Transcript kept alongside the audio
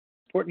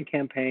important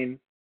campaign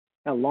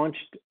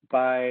launched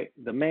by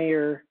the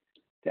mayor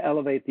to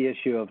elevate the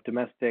issue of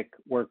domestic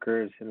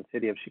workers in the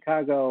city of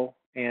Chicago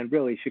and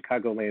really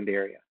Chicagoland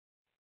area.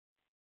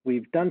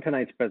 We've done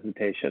tonight's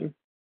presentation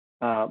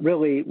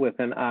really with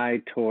an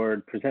eye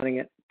toward presenting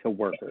it to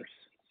workers.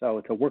 So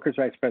it's a workers'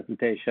 rights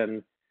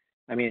presentation.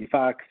 I'm Andy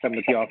Fox, I'm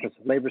with the Office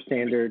of Labor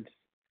Standards.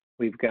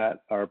 We've got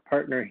our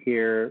partner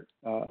here,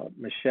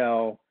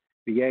 Michelle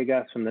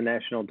Villegas from the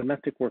National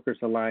Domestic Workers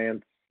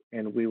Alliance,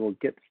 and we will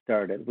get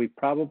started. We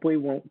probably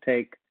won't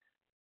take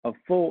a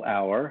full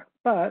hour,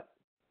 but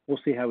we'll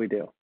see how we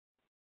do.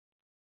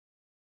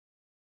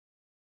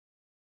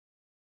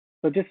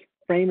 So just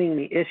framing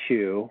the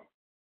issue,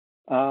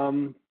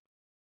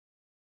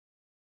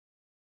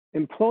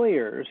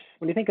 employers,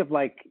 when you think of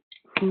like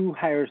who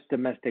hires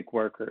domestic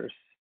workers,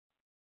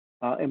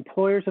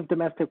 employers of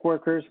domestic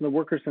workers and the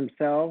workers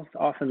themselves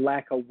often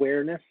lack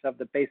awareness of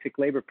the basic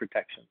labor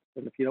protections.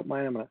 And if you don't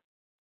mind, I'm going to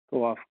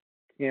go off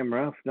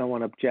camera if no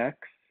one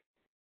objects.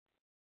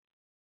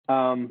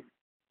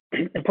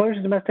 Employers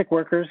of domestic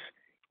workers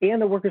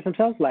and the workers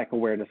themselves lack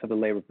awareness of the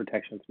labor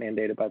protections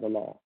mandated by the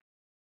law.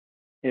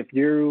 If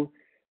you,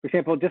 for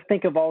example, just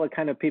think of all the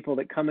kind of people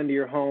that come into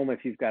your home.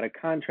 If you've got a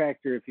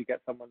contractor, if you've got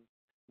someone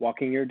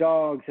walking your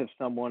dogs, if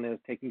someone is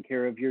taking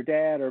care of your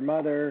dad or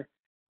mother,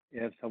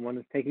 if someone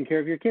is taking care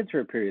of your kids for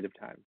a period of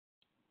time.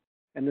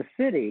 And the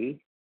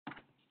city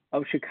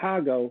of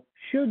Chicago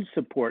should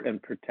support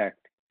and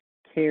protect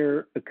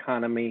care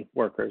economy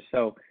workers.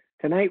 So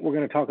tonight we're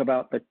going to talk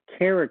about the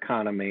care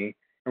economy,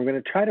 and we're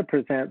going to try to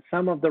present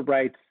some of the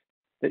rights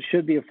that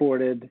should be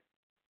afforded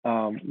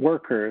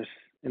workers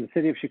in the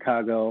city of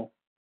Chicago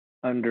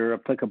under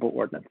applicable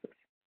ordinances.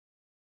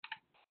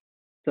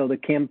 So the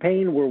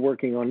campaign we're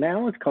working on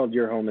now is called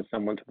Your Home is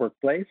Someone's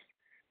Workplace,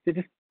 to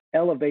just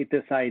elevate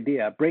this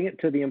idea, bring it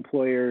to the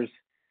employers,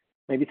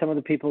 maybe some of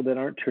the people that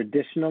aren't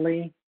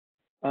traditionally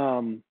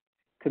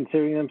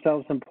considering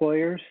themselves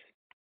employers,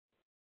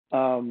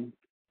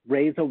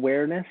 raise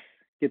awareness,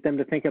 get them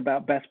to think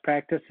about best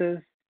practices,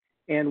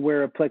 and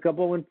where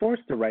applicable, enforce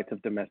the rights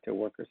of domestic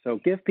workers. So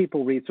give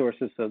people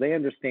resources so they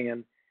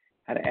understand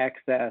how to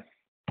access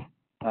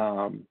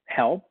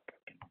help,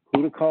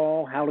 who to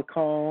call, how to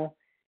call.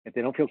 If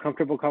they don't feel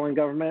comfortable calling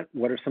government,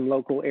 what are some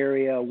local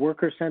area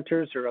worker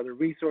centers or other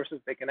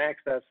resources they can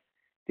access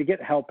to get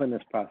help in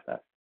this process?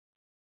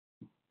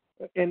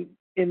 And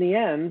in the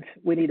end,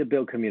 we need to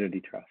build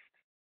community trust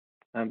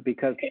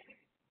because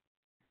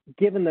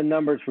given the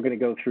numbers we're going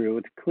to go through,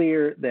 it's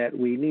clear that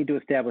we need to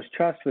establish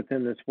trust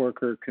within this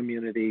worker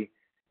community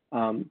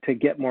to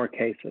get more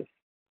cases.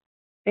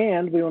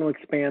 And we want to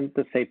expand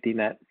the safety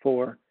net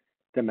for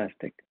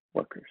domestic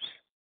workers.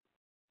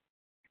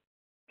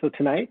 So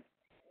tonight,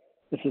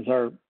 this is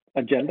our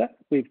agenda.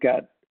 We've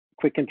got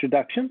quick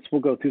introductions.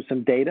 We'll go through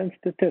some data and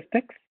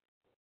statistics,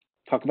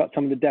 talk about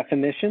some of the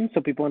definitions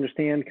so people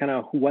understand kind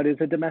of what is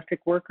a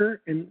domestic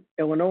worker in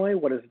Illinois,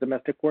 what is a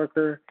domestic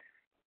worker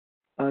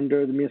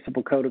under the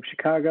Municipal Code of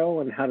Chicago,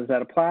 and how does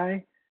that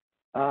apply?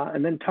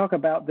 And then talk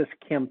about this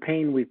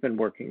campaign we've been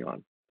working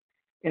on.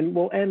 And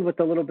we'll end with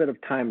a little bit of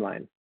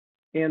timeline.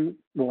 And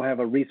we'll have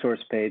a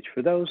resource page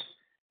for those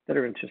that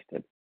are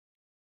interested.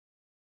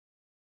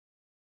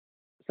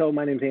 So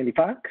my name is Andy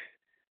Fox.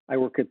 I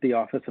work at the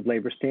Office of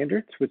Labor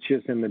Standards, which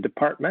is in the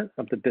Department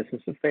of the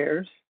Business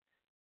Affairs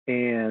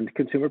and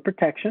Consumer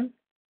Protection.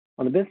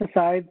 On the business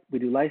side, we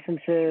do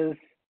licenses.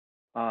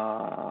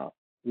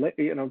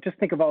 Just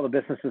think of all the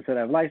businesses that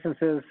have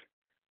licenses,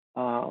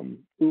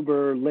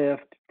 Uber, Lyft,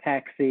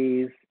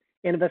 taxis,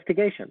 and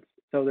investigations.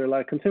 So there are a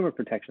lot of consumer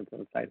protections on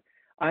the side.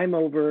 I'm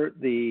over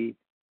the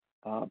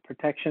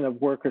protection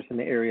of workers in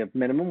the area of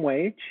minimum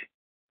wage,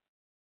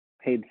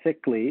 paid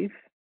sick leave,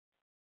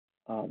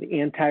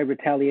 the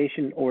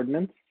anti-retaliation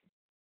ordinance,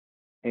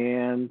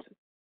 and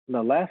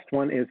the last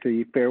one is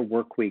the Fair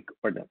Work Week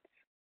ordinance.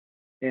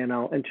 And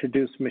I'll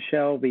introduce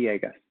Michelle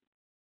Villegas.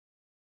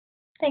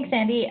 Thanks,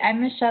 Andy.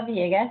 I'm Michelle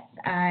Villegas.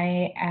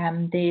 I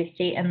am the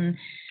state and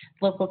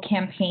local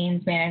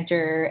campaigns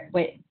manager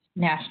with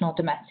National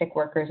Domestic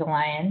Workers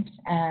Alliance.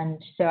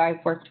 And so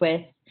I've worked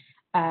with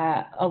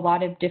a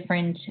lot of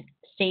different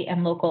state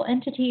and local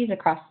entities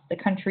across the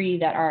country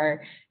that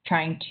are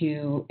trying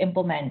to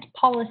implement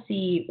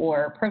policy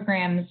or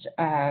programs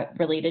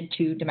related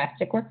to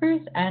domestic workers.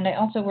 And I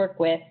also work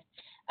with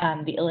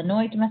the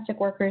Illinois Domestic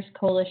Workers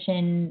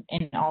Coalition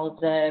and all of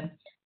the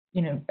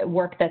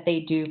work that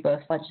they do,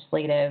 both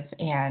legislative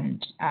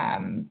and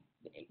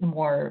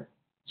more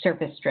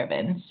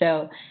service-driven.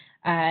 So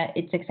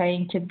it's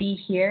exciting to be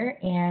here,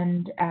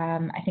 and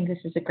I think this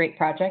is a great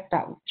project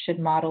that should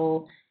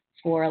model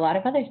for a lot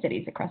of other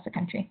cities across the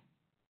country.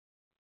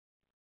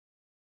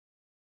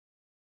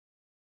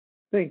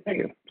 Thank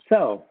you.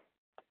 So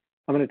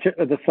I'm going to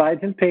the slides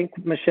in pink.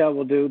 Michelle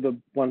will do the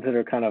ones that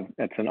are kind of,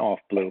 it's an off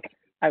blue.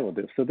 I will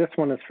do. So this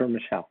one is for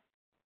Michelle.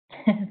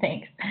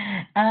 Thanks.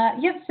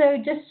 So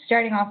just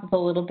starting off with a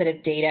little bit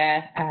of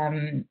data,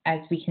 as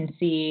we can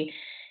see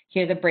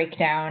here, the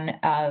breakdown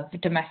of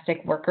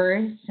domestic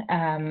workers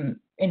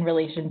in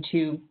relation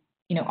to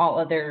all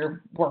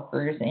other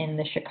workers in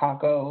the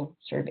Chicago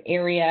sort of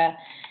area.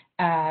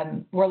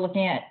 We're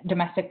looking at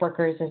domestic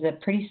workers as a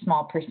pretty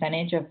small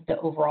percentage of the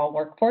overall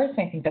workforce.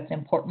 I think that's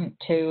important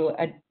to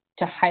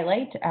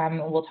highlight.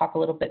 We'll talk a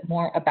little bit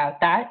more about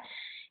that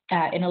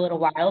in a little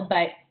while.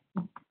 But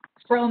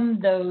from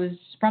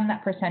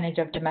that percentage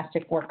of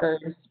domestic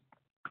workers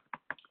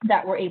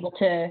that we're able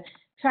to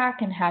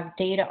track and have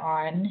data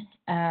on,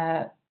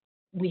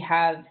 we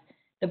have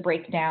the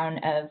breakdown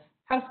of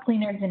house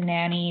cleaners and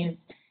nannies,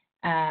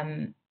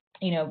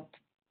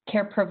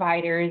 care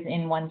providers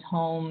in one's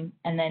home,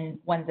 and then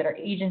ones that are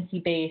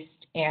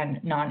agency-based and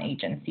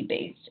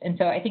non-agency-based. And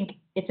so I think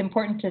it's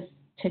important to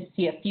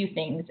see a few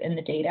things in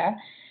the data.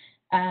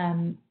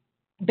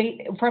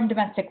 From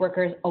domestic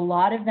workers, a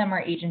lot of them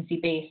are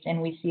agency-based,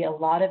 and we see a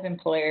lot of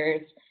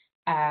employers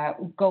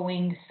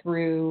going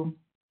through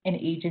an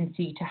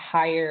agency to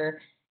hire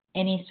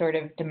any sort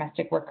of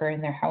domestic worker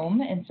in their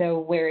home. And so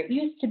where it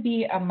used to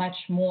be a much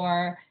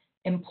more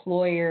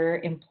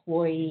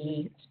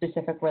employer-employee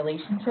specific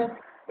relationship,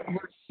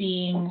 we're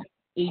seeing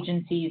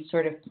agencies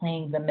sort of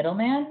playing the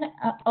middleman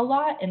a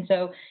lot. And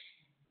so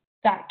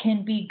that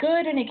can be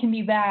good and it can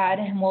be bad.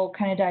 And we'll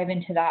kind of dive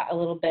into that a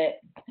little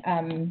bit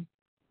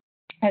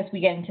as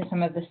we get into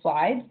some of the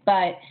slides.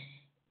 But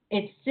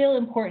it's still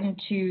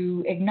important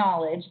to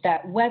acknowledge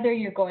that whether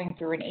you're going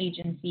through an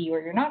agency or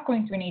you're not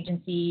going through an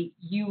agency,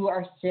 you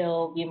are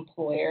still the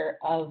employer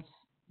of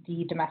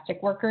the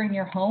domestic worker in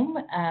your home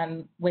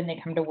when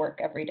they come to work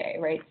every day,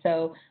 right?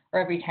 So, or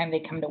every time they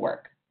come to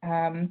work.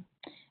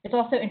 It's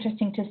also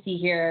interesting to see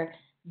here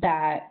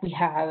that we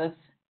have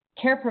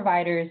care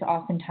providers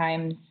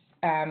oftentimes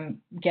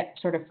get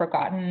sort of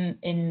forgotten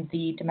in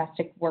the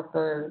domestic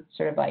worker,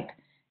 sort of like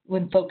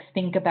when folks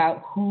think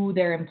about who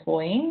they're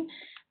employing,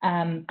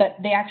 but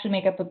they actually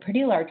make up a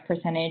pretty large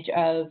percentage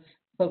of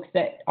folks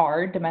that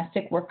are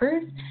domestic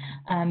workers.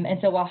 And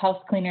so while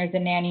house cleaners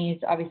and nannies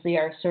obviously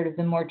are sort of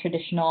the more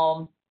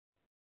traditional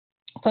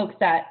folks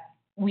that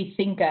we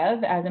think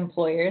of as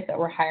employers that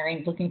we're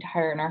hiring, looking to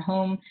hire in our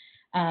home,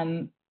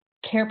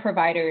 care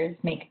providers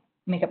make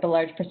up a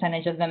large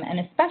percentage of them,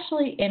 and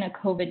especially in a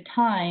COVID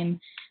time,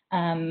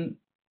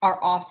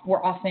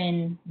 we're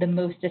often the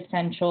most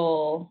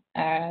essential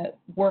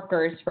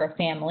workers for a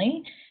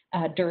family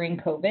during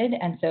COVID.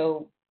 And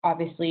so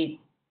obviously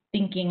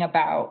thinking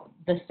about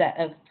the set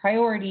of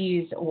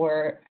priorities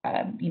or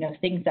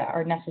things that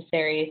are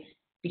necessary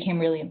became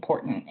really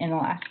important in the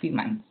last few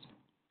months.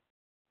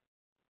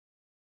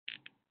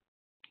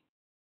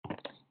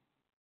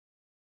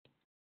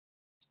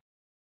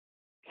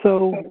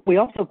 So we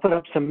also put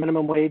up some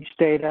minimum wage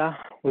data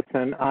with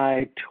an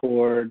eye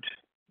toward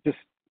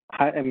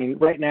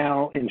right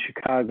now in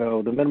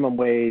Chicago, the minimum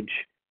wage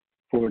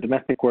for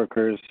domestic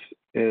workers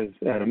is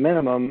at a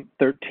minimum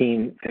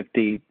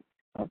 $13.50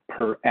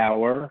 per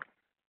hour,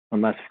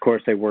 unless, of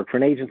course, they work for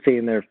an agency,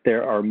 and if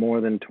there are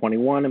more than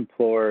 21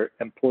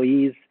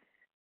 employees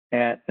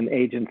at an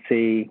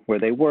agency where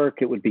they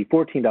work, it would be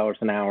 $14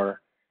 an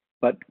hour.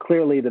 But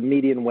clearly, the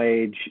median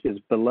wage is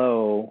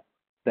below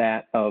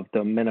that of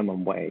the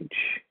minimum wage.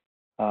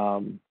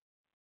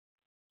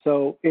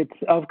 So it's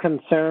of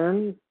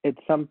concern. It's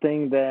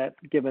something that,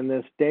 given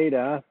this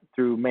data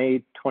through May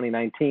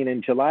 2019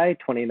 and July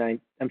 1,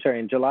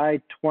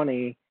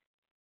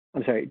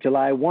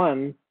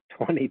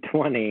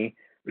 2020,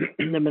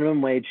 the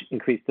minimum wage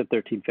increased to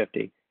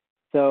 $13.50.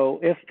 So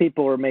if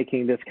people are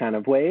making this kind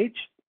of wage,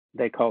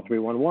 they call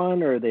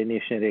 311, or they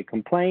initiate a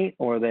complaint,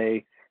 or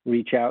they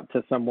reach out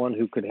to someone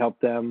who could help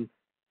them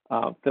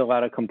fill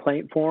out a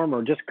complaint form,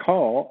 or just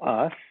call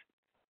us,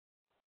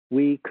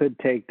 we could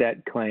take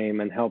that claim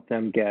and help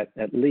them get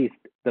at least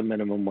the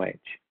minimum wage.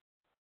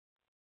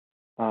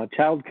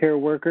 Child care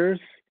workers,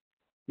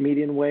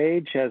 median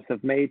wage as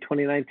of May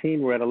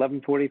 2019, we're at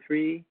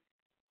 $11.43.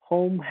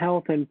 Home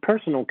health and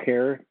personal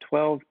care,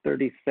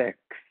 $12.36.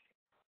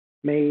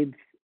 Maids,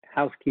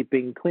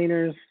 housekeeping,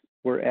 cleaners,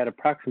 we're at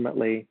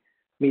approximately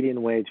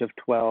median wage of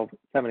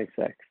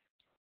 $12.76.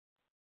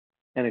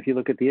 And if you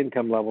look at the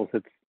income levels,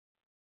 it's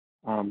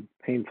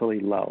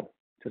painfully low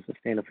to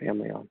sustain a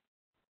family on.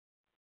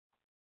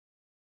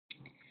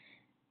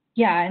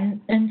 Yeah,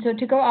 and so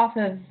to go off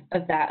of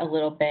that a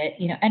little bit,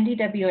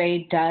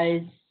 NDWA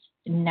does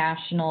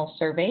national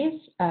surveys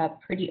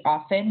pretty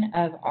often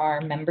of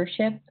our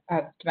membership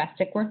of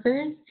domestic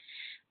workers.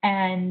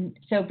 And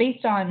so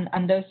based on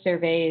those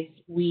surveys,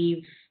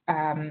 we've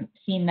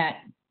seen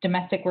that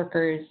domestic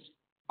workers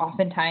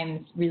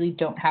oftentimes really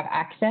don't have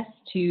access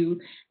to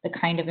the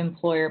kind of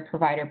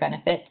employer-provider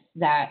benefits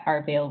that are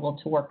available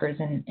to workers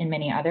in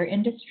many other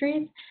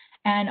industries.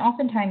 And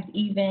oftentimes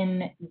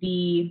even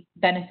the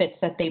benefits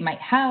that they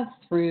might have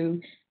through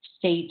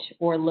state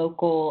or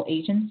local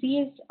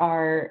agencies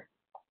are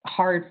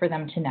hard for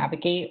them to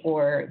navigate,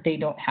 or they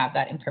don't have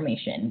that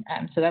information.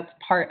 So that's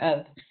part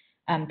of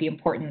the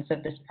importance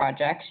of this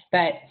project.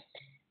 But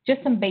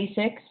just some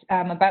basics,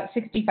 about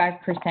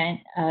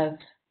 65% of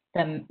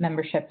the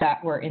membership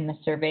that were in the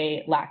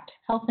survey lacked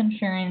health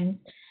insurance.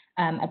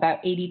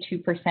 About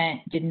 82%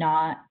 did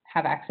not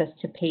have access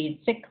to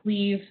paid sick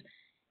leave.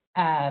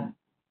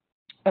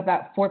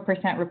 about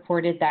 4%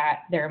 reported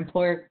that their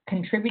employer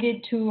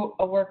contributed to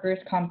a worker's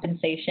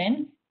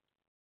compensation,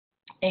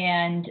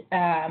 and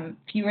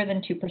fewer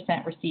than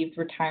 2% received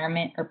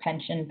retirement or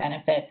pension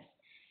benefits,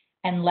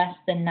 and less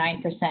than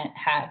 9%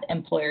 had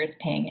employers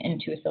paying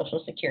into a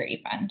Social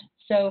Security fund.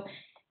 So,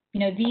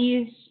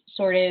 these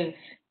sort of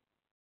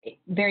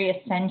very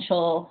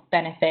essential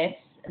benefits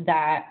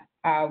that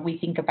we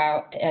think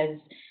about as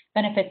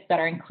benefits that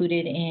are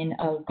included in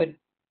a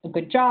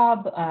good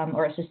job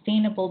or a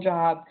sustainable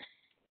job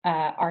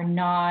are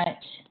not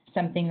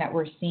something that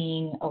we're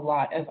seeing a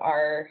lot of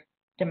our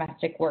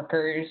domestic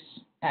workers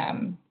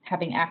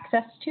having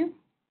access to.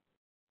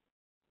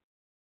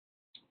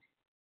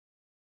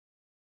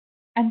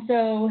 And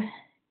so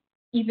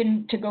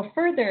even to go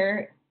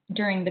further,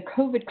 during the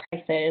COVID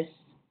crisis,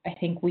 I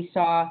think we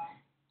saw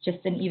just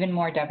an even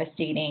more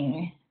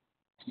devastating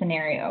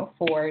scenario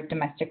for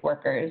domestic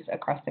workers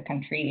across the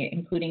country,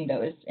 including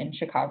those in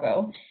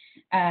Chicago.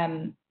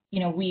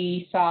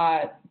 We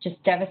saw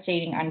just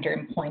devastating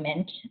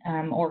underemployment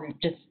or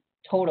just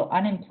total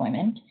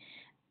unemployment.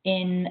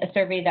 In a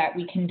survey that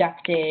we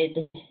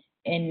conducted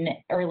in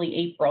early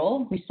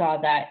April, we saw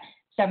that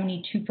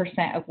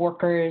 72% of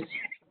workers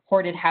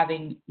reported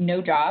having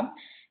no job,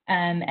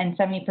 and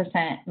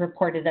 70%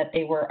 reported that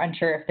they were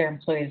unsure if their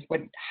employers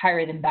would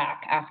hire them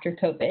back after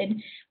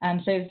COVID.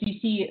 So as you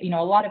see, a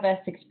lot of us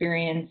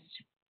experienced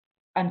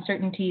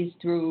uncertainties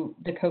through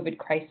the COVID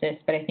crisis,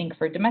 but I think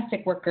for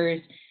domestic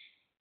workers,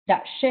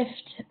 that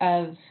shift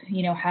of,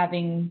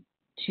 having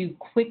to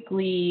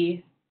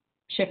quickly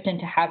shift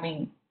into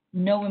having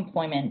no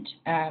employment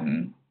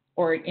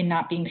or in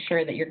not being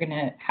sure that you're going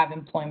to have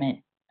employment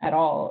at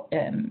all,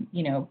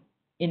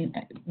 in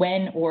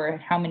when or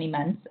how many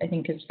months, I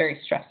think is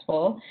very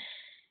stressful.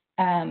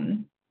 84%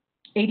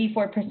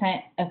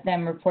 of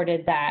them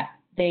reported that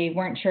they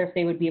weren't sure if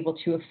they would be able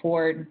to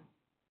afford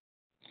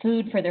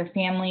food for their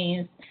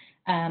families.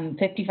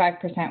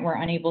 55% were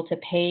unable to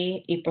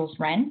pay April's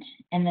rent,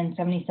 and then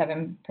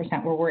 77%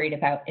 were worried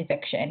about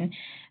eviction.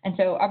 And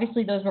so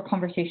obviously those were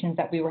conversations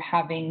that we were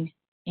having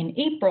in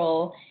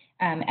April,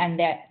 and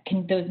that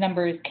those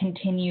numbers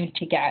continued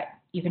to get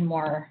even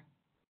more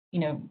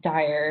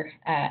dire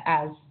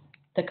as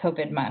the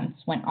COVID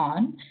months went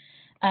on.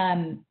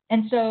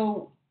 And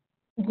so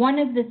one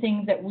of the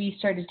things that we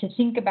started to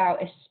think about,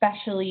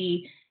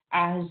 especially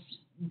as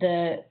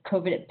the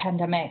COVID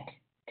pandemic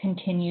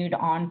continued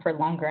on for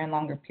longer and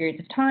longer periods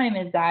of time,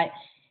 is that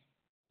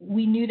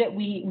we knew that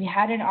we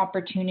had an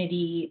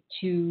opportunity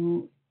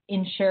to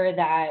ensure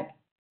that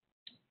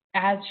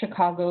as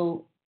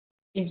Chicago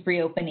is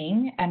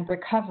reopening and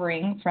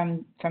recovering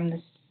from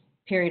this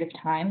period of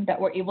time, that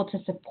we're able to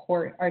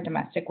support our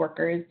domestic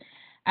workers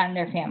and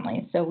their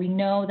families. So we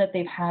know that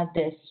they've had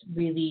this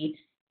really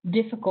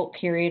difficult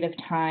period of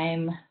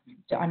time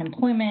to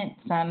unemployment.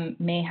 Some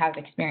may have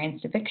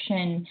experienced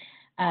eviction.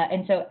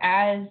 And so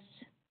as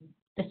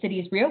the city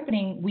is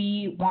reopening,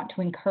 we want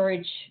to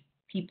encourage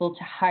people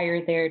to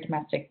hire their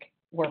domestic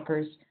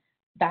workers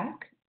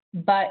back,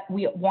 but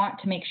we want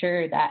to make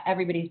sure that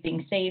everybody's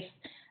being safe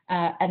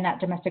and that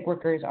domestic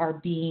workers are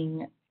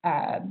being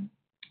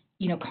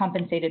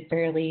compensated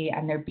fairly,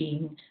 and they're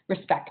being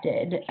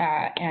respected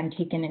and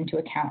taken into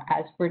account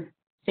as we're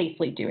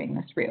safely doing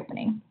this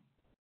reopening.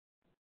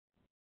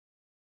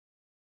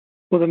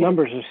 Well, the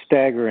numbers are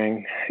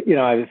staggering.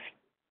 I was,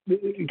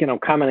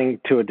 commenting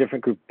to a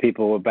different group of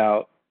people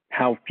about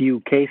how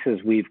few cases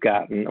we've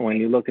gotten. When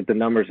you look at the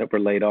numbers that were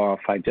laid off,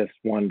 I just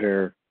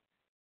wonder,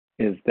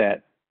 is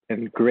that a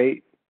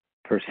great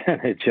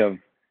percentage of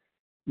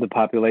the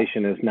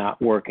population is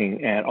not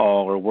working at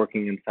all or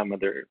working in some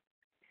other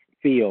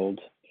field?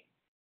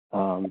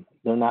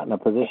 They're not in a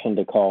position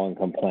to call and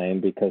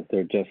complain because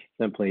they're just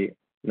simply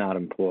not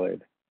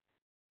employed.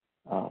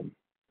 So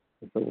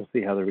we'll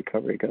see how the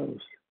recovery goes.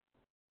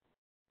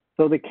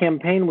 So the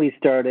campaign we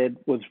started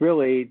was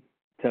really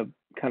to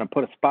kind of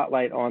put a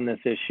spotlight on this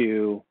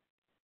issue.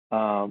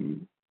 The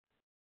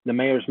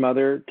mayor's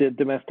mother did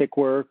domestic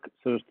work,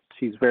 so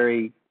she's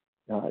very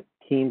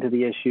keen to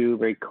the issue,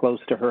 very close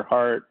to her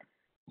heart.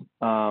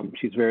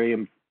 She's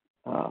very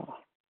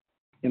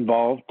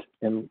involved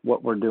in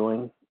what we're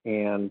doing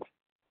and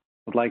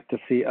would like to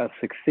see us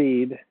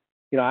succeed.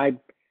 I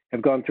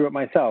have gone through it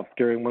myself.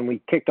 When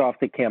we kicked off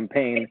the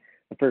campaign,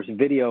 the first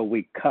video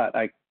we cut,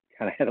 I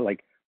kind of had to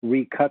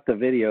recut the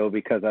video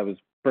because I was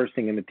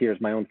bursting into tears.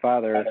 My own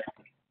father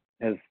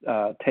has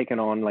taken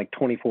on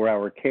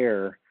 24-hour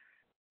care.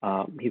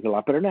 He's a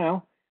lot better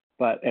now,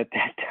 but at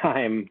that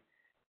time,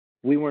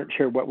 we weren't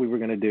sure what we were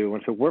going to do.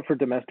 And so we're for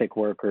domestic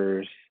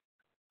workers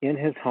in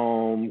his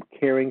home,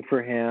 caring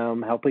for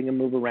him, helping him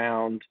move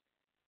around.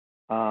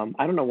 I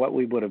don't know what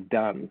we would have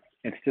done.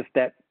 It's just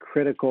that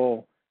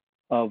critical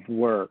of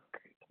work.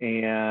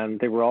 And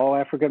they were all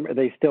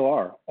they still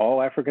are,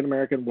 all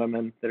African-American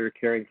women that are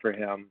caring for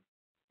him.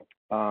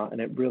 And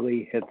it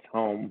really hits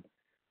home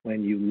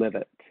when you live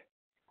it.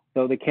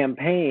 So the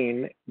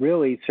campaign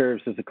really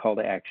serves as a call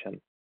to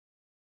action.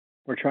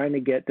 We're trying to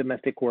get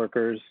domestic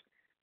workers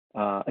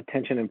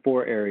attention in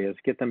 4 areas,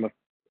 get them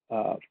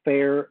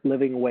fair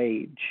living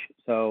wage.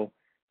 So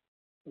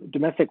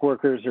domestic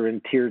workers are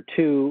in tier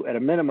 2 at a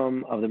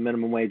minimum of the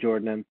minimum wage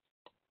ordinance.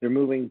 They're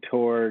moving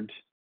towards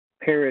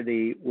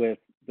parity with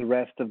the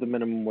rest of the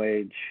minimum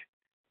wage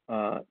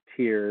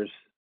tiers.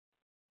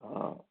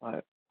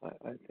 I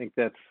think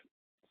that's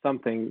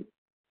something,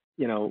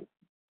 you know,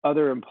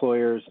 other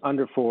employers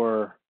under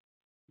 4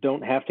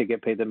 don't have to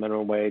get paid the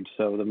minimum wage.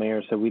 So the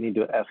mayor said we need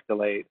to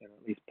escalate and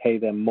at least pay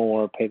them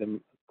more, pay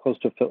them close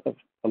to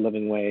a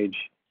living wage.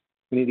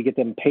 We need to get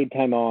them paid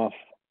time off.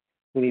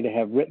 We need to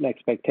have written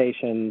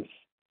expectations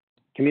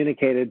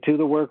communicated to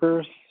the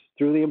workers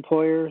through the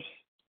employers.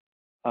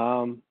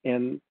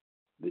 And,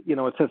 you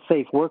know, it says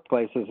safe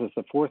workplaces as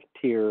the 4th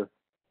tier.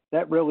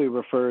 That really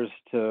refers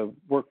to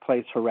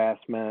workplace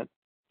harassment,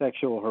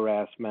 sexual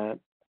harassment,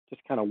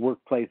 just kind of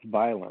workplace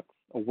violence.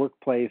 A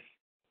workplace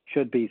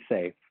should be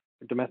safe.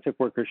 Domestic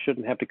workers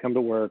shouldn't have to come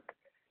to work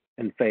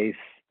and face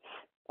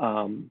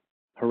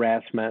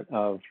harassment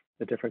of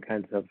the different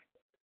kinds of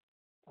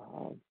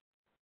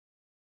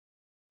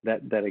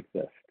that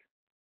exist.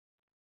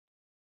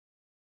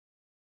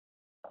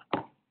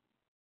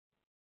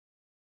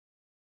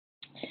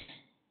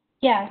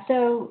 Yeah,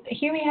 so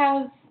here we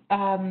have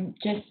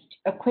just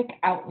a quick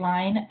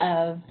outline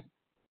of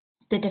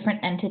the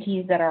different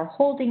entities that are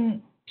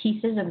holding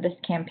pieces of this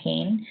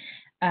campaign.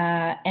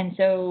 And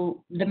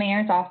so the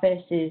mayor's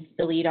office is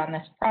the lead on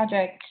this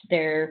project.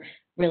 They're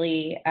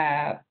really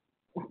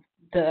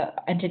the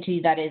entity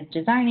that is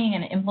designing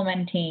and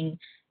implementing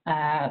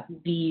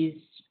these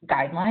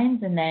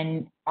guidelines, and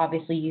then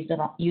obviously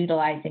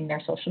utilizing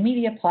their social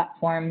media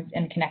platforms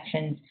and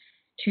connections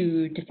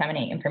to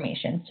disseminate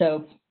information.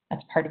 So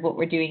that's part of what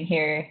we're doing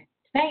here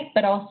tonight,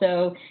 but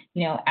also,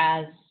 you know,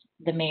 as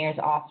the mayor's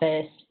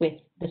office, with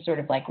the sort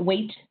of like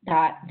weight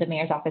that the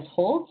mayor's office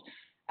holds,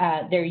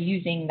 they're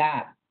using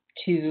that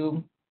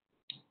to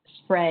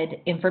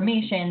spread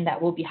information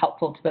that will be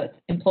helpful to both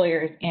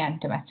employers and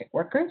domestic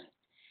workers.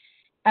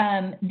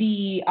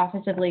 The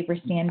Office of Labor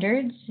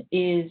Standards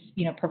is,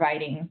 you know,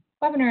 providing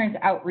webinars,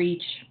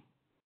 outreach,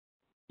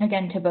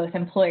 again, to both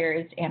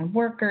employers and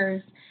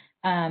workers,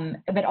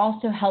 but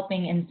also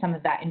helping in some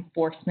of that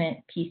enforcement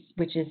piece,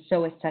 which is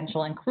so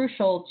essential and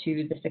crucial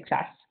to the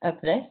success of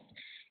this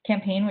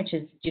campaign, which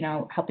is, you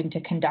know, helping to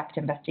conduct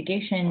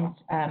investigations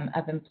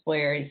of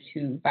employers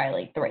who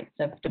violate the rights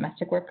of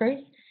domestic workers.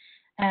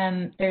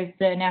 There's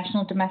the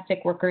National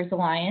Domestic Workers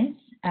Alliance,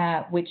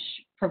 which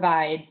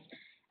provides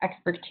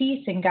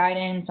expertise and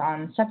guidance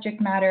on subject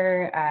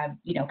matter,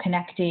 you know,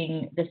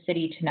 connecting the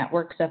city to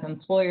networks of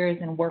employers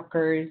and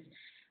workers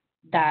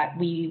that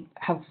we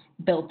have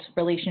built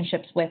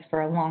relationships with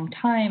for a long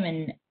time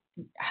and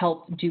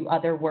help do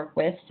other work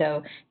with.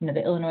 So, you know,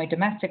 the Illinois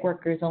Domestic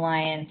Workers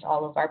Alliance,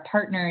 all of our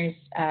partners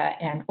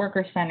and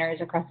worker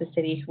centers across the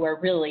city who are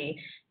really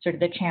sort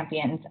of the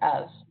champions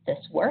of this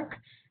work.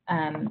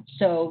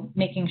 So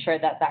making sure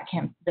that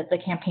that the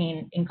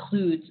campaign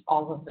includes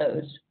all of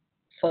those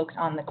folks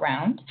on the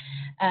ground.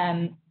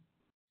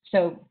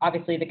 So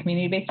obviously the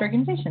community-based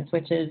organizations,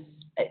 which is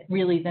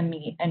really the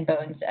meat and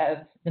bones of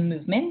the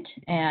movement.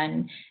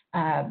 And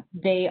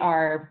they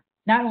are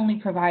not only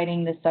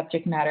providing the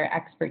subject matter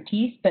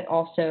expertise, but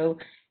also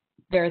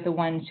they're the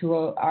ones who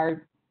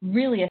are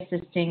really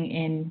assisting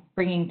in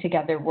bringing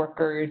together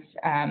workers,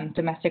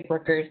 domestic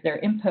workers, their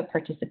input,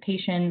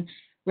 participation,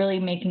 really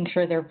making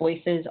sure their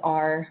voices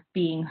are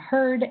being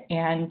heard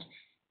and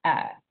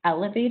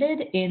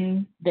elevated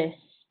in this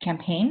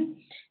campaign.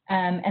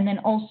 And then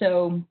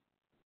also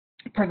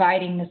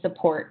providing the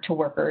support to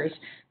workers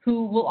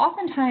who will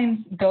oftentimes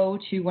go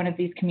to one of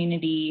these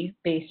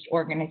community-based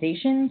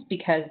organizations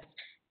because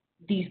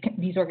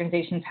these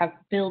organizations have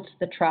built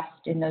the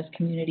trust in those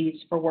communities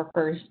for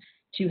workers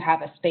to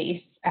have a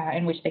space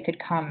in which they could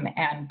come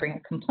and bring a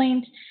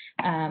complaint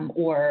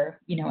or,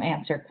 you know,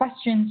 answer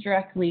questions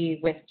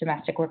directly with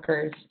domestic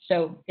workers.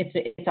 So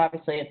it's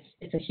obviously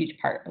a huge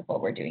part of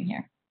what we're doing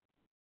here.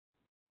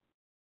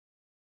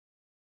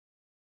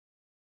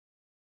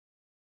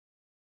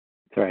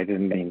 Sorry, I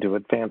didn't mean to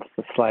advance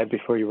the slide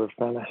before you were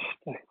finished.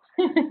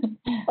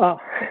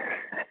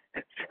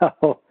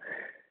 So,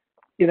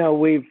 you know,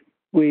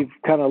 we've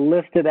kind of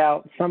listed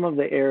out some of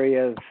the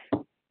areas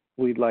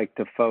we'd like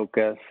to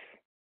focus.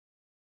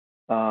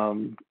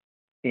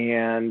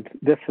 And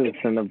this is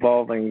an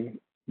evolving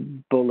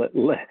bullet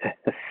list.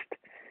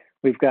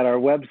 We've got our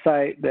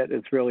website that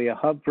is really a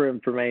hub for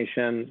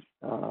information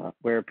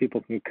where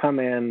people can come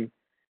in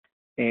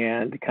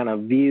and kind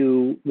of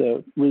view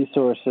the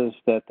resources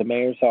that the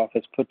mayor's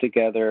office put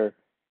together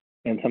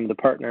and some of the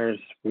partners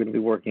we're going to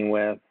be working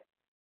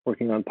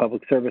on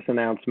public service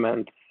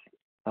announcements.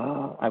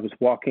 I was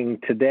walking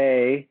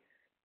today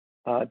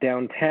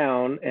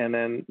downtown, and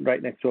then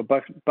right next to a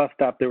bus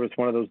stop, there was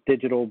one of those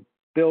digital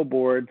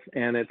billboards,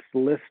 and it's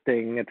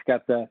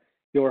got the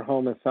Your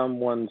Home is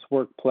Someone's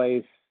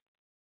Workplace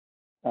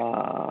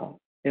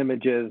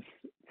images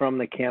from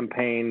the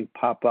campaign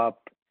pop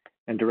up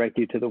and direct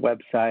you to the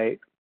website.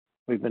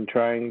 We've been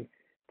trying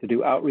to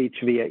do outreach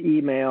via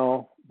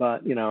email,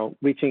 but, you know,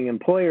 reaching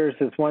employers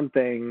is one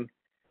thing.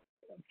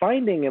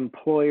 finding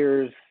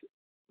employers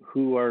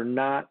who are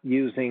not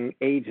using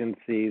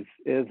agencies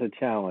is a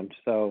challenge.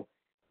 So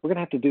we're going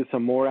to have to do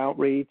some more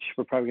outreach.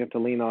 We're probably going to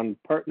have to lean on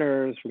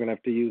partners. We're going to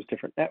have to use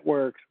different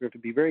networks. We're going to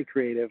have to be very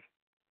creative.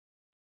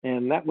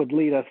 And that would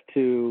lead us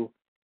to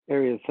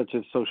areas such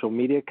as social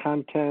media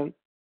content.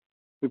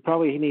 We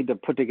probably need to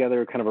put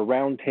together kind of a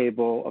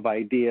roundtable of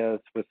ideas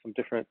with some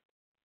different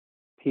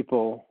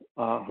people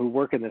who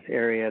work in this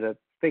area to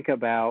think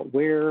about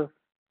where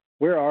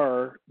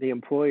are the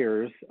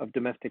employers of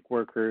domestic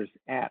workers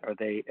at? Are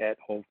they at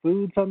Whole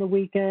Foods on the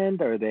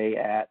weekend? Are they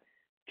at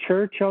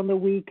church on the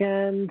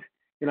weekend?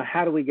 You know,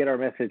 how do we get our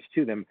message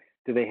to them?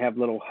 Do they have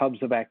little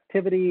hubs of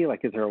activity?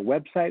 Like, is there a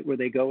website where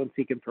they go and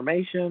seek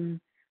information?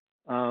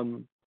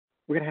 We're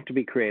gonna have to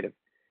be creative.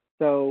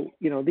 So,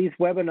 you know, these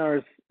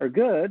webinars are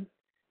good,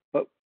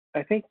 but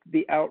I think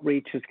the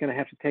outreach is gonna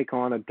have to take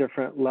on a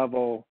different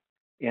level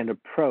and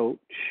approach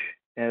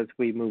as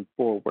we move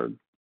forward.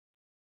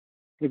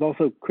 We've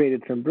also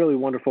created some really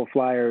wonderful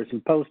flyers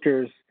and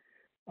posters.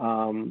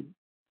 The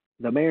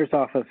mayor's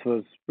office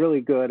was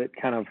really good at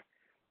kind of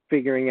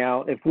figuring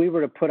out if we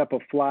were to put up a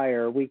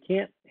flyer, we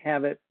can't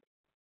have it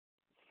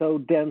so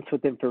dense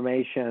with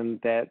information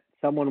that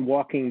someone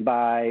walking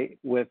by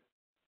with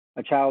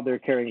a child they're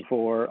caring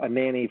for, a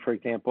nanny, for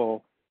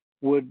example,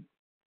 would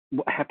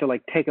have to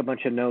like take a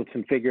bunch of notes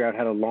and figure out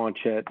how to launch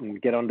it and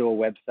get onto a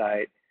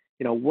website.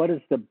 You know, what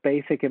is the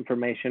basic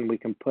information we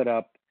can put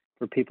up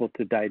for people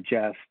to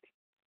digest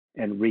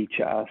and reach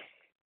us?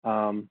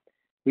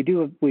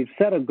 We've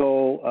set a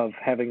goal of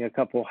having a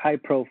couple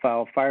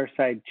high-profile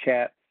fireside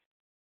chats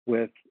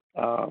with,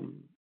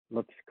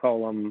 let's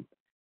call them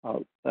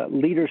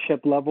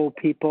leadership level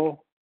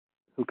people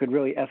who could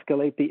really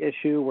escalate the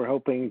issue. We're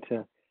hoping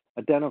to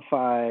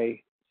identify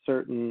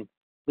certain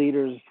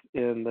leaders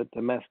in the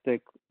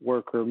domestic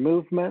worker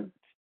movement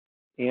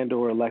and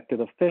or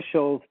elected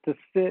officials to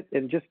sit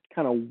and just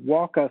kind of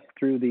walk us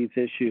through these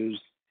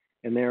issues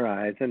in their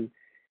eyes and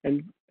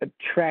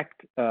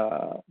attract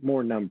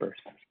more numbers.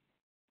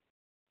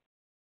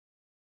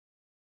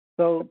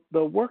 So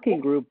the working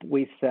group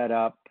we set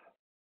up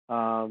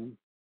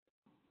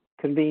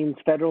convenes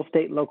federal,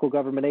 state, and local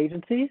government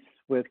agencies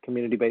with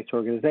community-based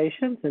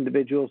organizations,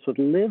 individuals with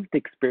lived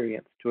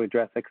experience to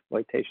address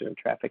exploitation and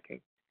trafficking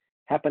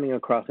happening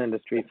across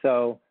industry.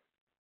 So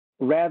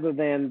rather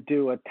than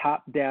do a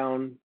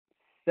top-down,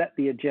 set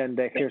the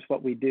agenda, here's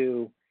what we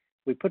do,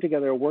 we put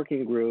together a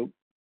working group.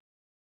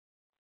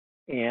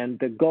 And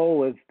the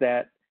goal is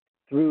that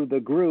through the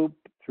group,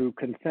 through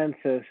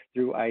consensus,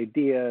 through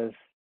ideas,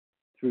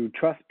 through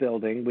trust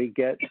building, we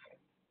get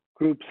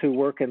groups who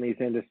work in these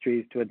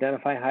industries to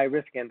identify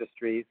high-risk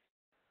industries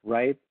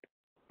rife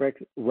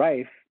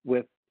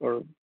with,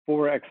 or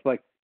for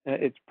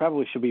it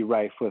probably should be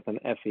rife with an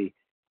FE,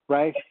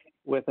 rife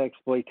with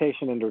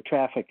exploitation and/or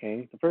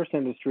trafficking. The first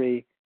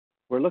industry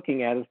we're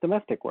looking at is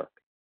domestic work.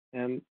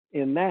 And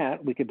in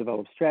that, we could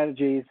develop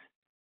strategies.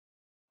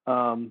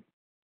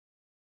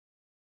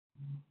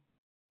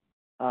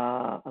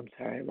 I'm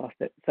sorry, I lost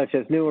it. Such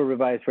as new or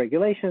revised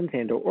regulations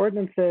and/or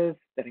ordinances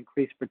that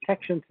increase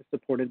protection to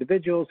support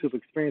individuals who've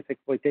experienced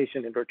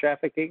exploitation and/or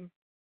trafficking,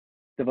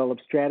 develop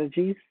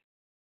strategies,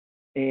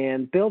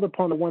 and build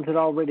upon the ones that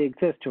already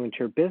exist to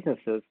ensure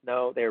businesses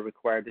know they're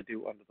required to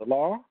do under the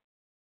law.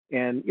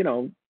 And, you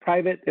know,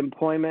 private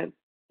employment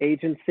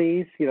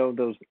agencies, you know,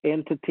 those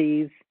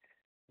entities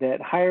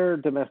that hire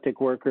domestic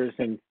workers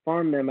and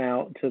farm them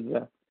out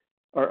to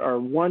are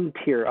one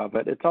tier of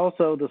it. It's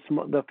also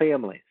the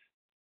families.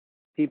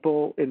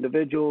 People,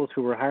 individuals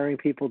who are hiring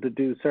people to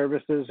do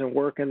services and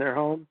work in their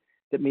home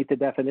that meet the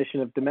definition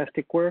of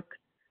domestic work,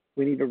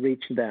 we need to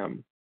reach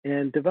them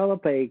and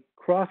develop a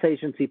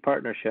cross-agency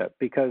partnership,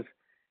 because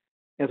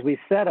as we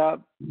set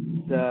up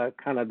the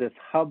kind of this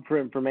hub for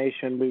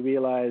information, we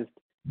realized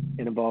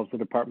it involves the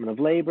Department of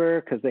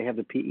Labor because they have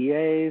the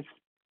PEAs.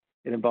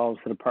 It involves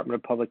the Department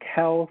of Public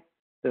Health.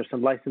 There's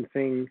some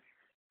licensing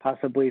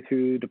possibly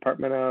through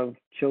Department of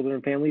Children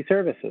and Family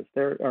Services.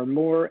 There are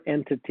more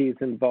entities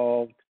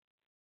involved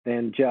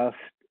than just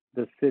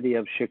the city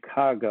of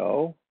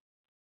Chicago.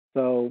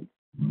 So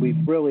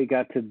we've really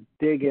got to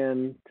dig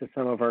into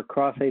some of our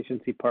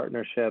cross-agency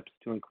partnerships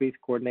to increase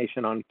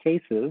coordination on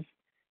cases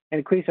and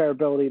increase our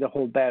ability to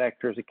hold bad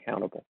actors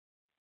accountable.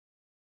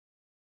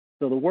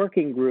 So the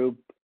working group,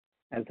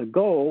 as a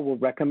goal, will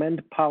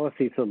recommend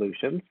policy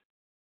solutions.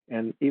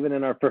 And even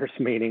in our first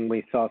meeting,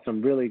 we saw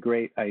some really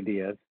great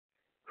ideas.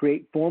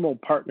 Create formal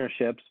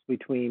partnerships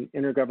between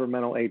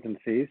intergovernmental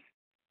agencies.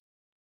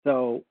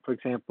 So, for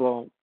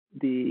example,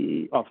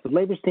 the Office of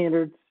Labor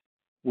Standards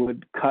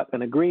would cut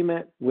an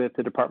agreement with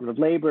the Department of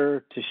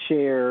Labor to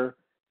share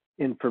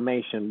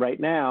information. Right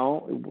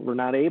now, we're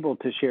not able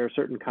to share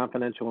certain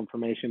confidential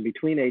information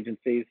between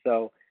agencies,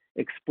 so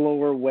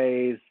explore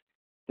ways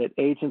that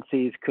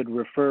agencies could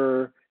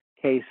refer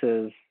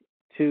cases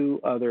to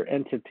other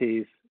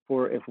entities,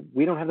 for if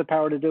we don't have the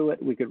power to do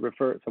it, we could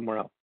refer it somewhere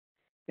else.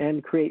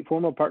 And create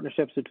formal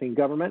partnerships between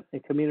government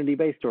and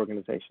community-based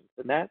organizations.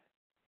 And that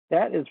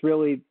is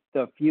really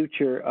the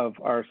future of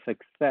our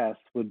success,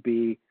 would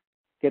be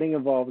getting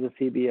involved with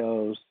the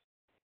CBOs,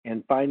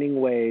 and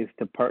finding ways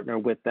to partner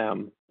with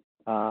them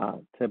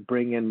to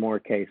bring in more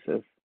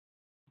cases.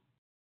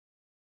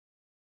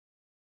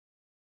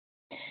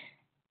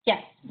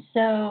 Yes.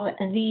 So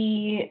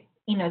the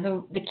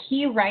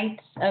key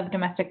rights of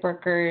domestic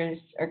workers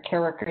or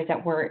care workers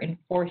that we're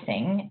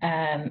enforcing,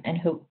 and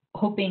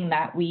hoping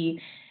that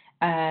we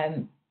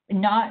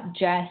not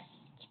just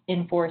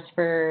enforce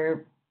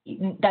for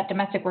that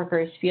domestic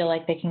workers feel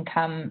like they can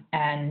come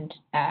and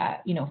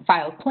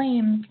file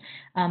claims,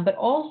 but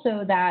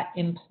also that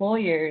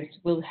employers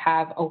will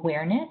have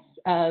awareness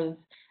of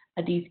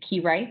these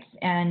key rights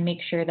and make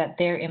sure that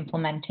they're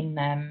implementing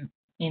them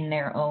in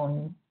their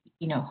own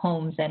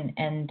homes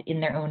and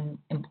in their own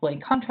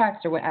employee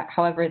contracts or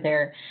however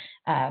they're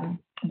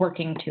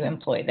working to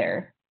employ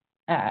their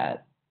a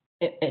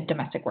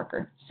domestic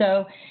worker.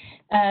 So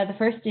the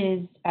first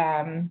is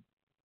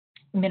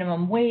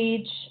minimum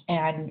wage,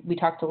 and we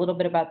talked a little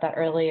bit about that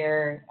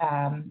earlier.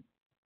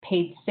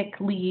 Paid sick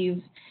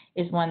leave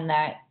is one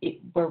that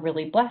we're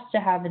really blessed to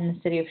have in the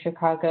city of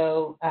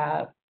Chicago,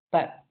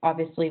 but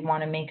obviously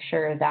want to make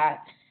sure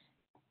that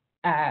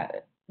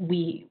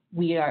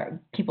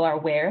people are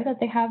aware that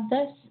they have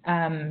this.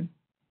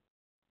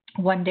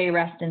 1 day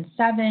rest in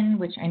 7,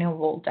 which I know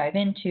we'll dive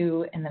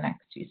into in the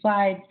next few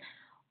slides.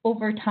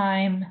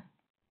 Overtime,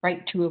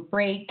 right to a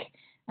break,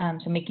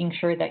 so making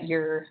sure that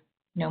you're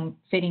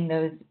fitting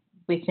those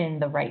within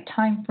the right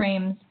time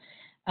frames,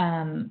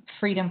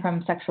 freedom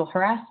from sexual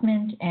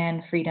harassment,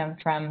 and freedom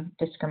from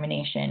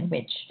discrimination,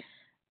 which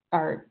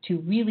are two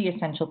really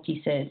essential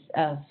pieces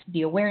of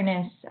the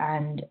awareness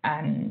and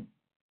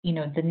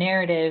the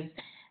narrative,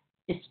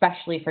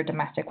 especially for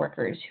domestic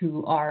workers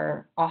who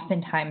are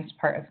oftentimes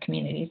part of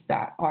communities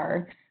that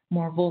are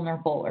more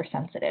vulnerable or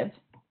sensitive.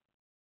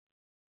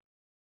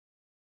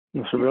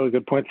 That's a really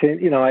good point.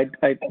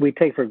 We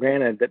take for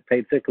granted that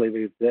paid sick leave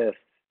exists.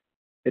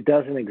 It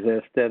doesn't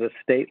exist at a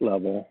state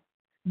level.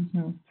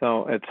 Mm-hmm.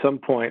 So at some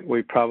point,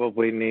 we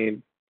probably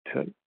need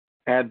to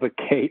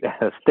advocate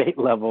at a state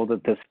level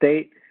that the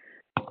state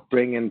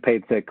bring in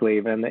paid sick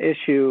leave. And the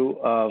issue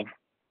of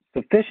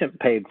sufficient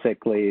paid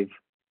sick leave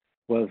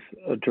was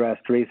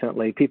addressed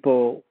recently.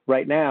 People,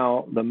 right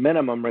now, the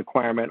minimum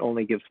requirement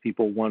only gives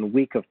people 1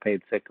 week of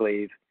paid sick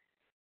leave.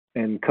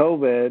 In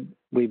COVID,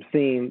 we've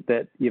seen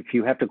that if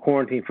you have to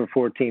quarantine for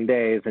 14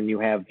 days and you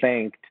have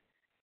banked,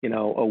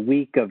 a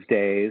week of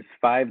days,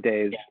 5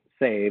 days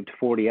saved,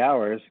 40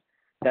 hours,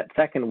 that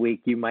second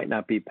week you might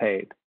not be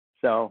paid.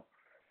 So,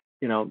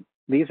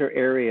 these are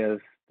areas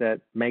that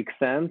make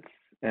sense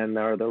and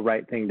are the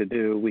right thing to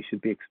do. We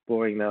should be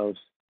exploring those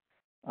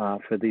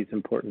for these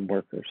important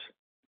workers.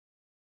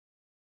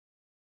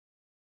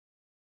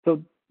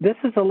 So this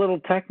is a little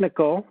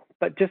technical,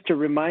 but just to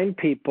remind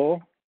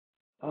people,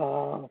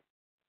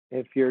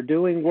 if you're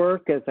doing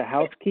work as a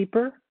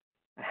housekeeper,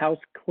 a house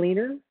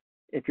cleaner,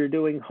 if you're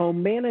doing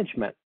home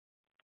management,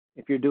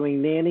 if you're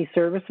doing nanny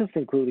services,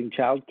 including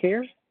child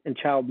care and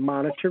child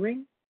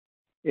monitoring,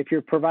 if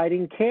you're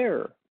providing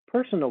care,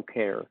 personal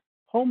care,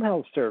 home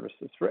health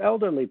services for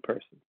elderly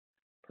persons,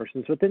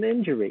 persons with an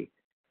injury,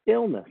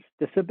 illness,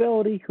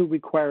 disability who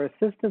require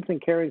assistance in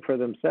caring for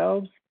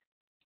themselves,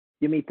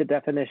 you meet the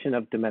definition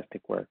of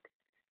domestic work.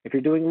 If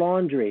you're doing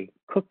laundry,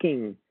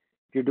 cooking,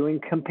 if you're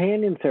doing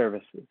companion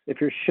services, if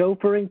you're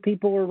chauffeuring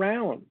people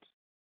around,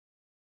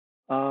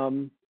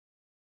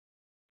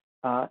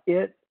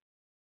 it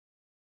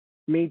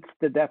meets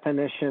the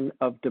definition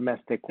of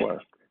domestic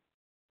work.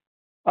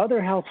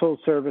 Other household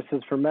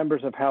services for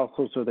members of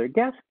households or their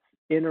guests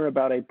in or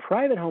about a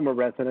private home or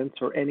residence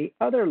or any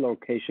other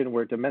location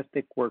where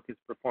domestic work is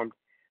performed.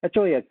 That's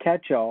really a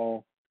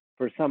catch-all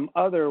for some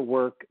other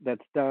work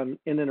that's done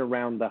in and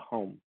around the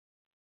home.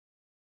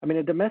 I mean,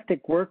 a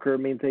domestic worker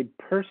means a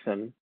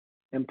person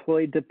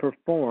employed to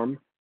perform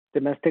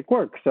domestic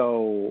work.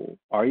 So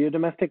are you a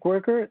domestic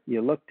worker?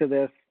 You look to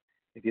this.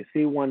 If you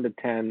see 1 to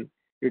 10,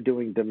 you're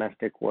doing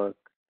domestic work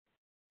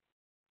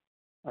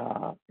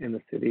in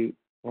the city.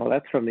 Well,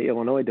 that's from the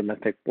Illinois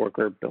Domestic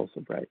Workers' Bill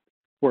of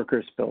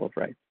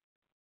Rights.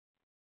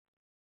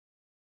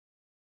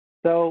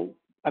 So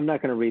I'm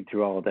not going to read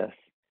through all of this,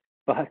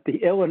 but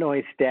the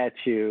Illinois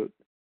statute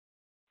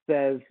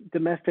says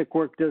domestic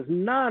work does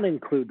not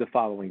include the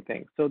following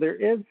things. So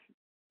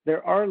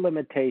there are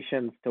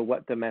limitations to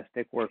what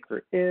domestic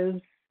worker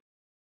is.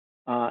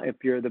 If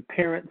you're the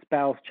parent,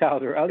 spouse,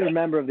 child, or other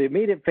member of the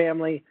immediate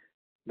family,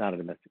 not a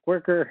domestic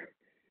worker.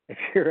 If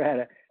you're at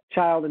a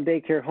child and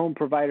daycare home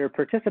provider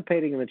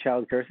participating in the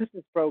child care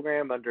assistance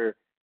program under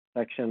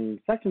section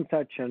such and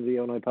such under the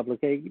Illinois Public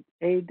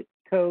Aid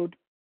Code,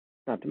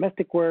 not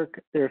domestic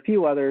work. There are a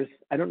few others.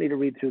 I don't need to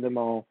read through them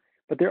all,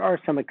 but there are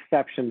some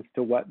exceptions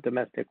to what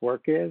domestic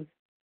work is.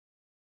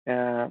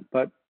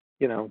 But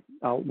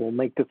we'll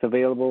make this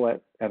available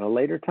at a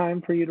later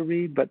time for you to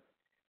read. But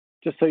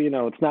just so you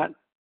know,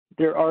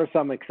 there are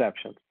some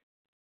exceptions.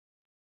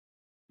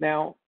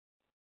 Now,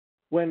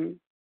 when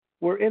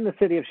we're in the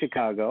city of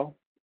Chicago,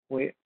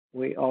 we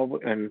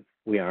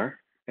are,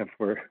 if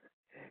we're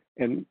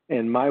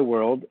in my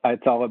world,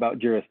 it's all about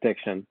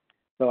jurisdiction.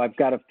 So I've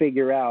got to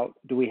figure out,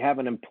 do we have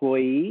an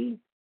employee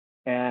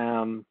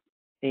and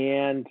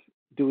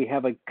do we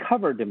have a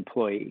covered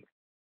employee?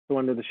 So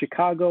under the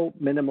Chicago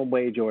minimum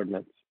wage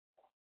ordinance,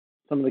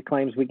 some of the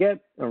claims we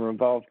get are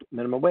involved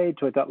minimum wage.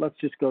 So I thought, let's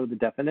just go to the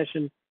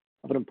definition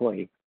of an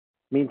employee.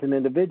 It means an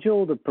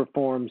individual that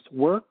performs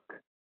work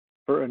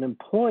for an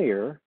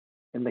employer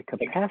in the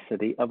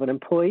capacity of an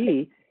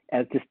employee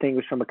as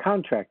distinguished from a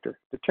contractor,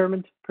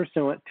 determined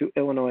pursuant to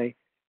Illinois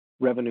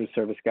Revenue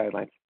Service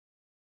guidelines.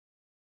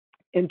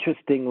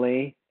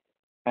 Interestingly,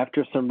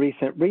 after some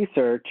recent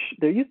research,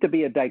 there used to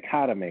be a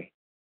dichotomy.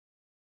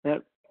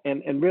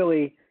 And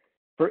really,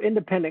 for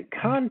independent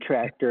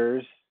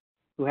contractors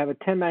who have a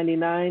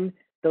 1099,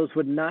 those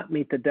would not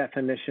meet the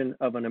definition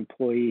of an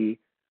employee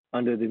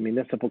under the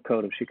Municipal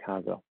Code of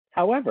Chicago.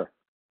 However,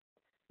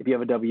 if you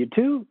have a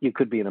W-2, you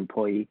could be an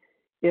employee.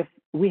 If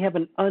we have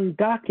an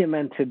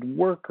undocumented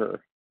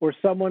worker or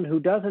someone who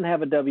doesn't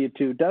have a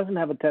W-2, doesn't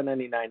have a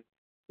 1099,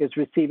 is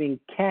receiving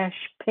cash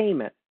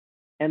payment,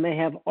 and they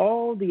have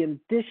all the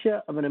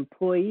indicia of an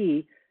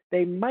employee,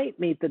 they might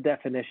meet the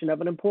definition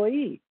of an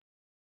employee.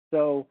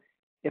 So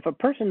if a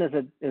person is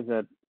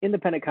an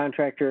independent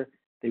contractor,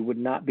 they would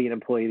not be an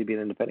employee to be an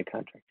independent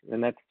contractor.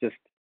 And that's just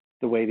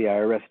the way the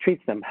IRS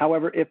treats them.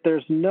 However, if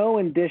there's no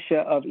indicia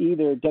of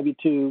either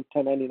W-2,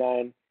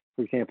 1099,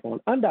 for example,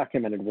 an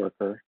undocumented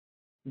worker,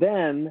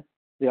 then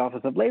the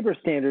Office of Labor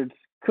Standards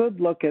could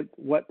look at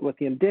what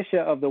the indicia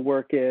of the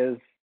work is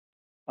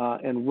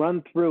and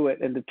run through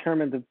it and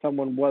determine that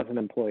someone was an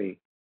employee.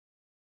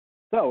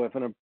 So if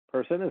a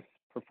person is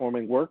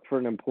performing work for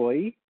an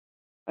employer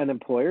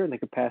in the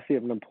capacity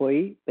of an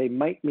employee, they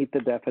might meet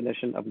the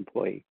definition of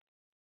employee,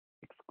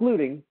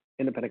 excluding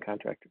independent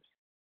contractors.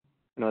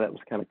 I know that was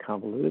kind of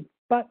convoluted,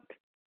 but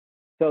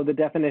so the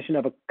definition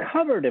of a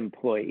covered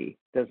employee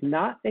does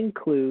not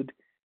include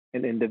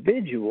an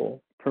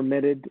individual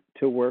permitted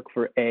to work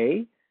for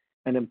an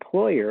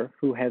employer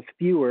who has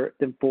fewer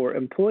than 4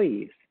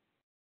 employees.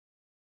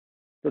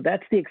 So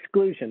that's the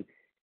exclusion.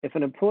 If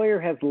an employer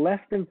has less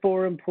than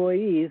 4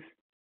 employees,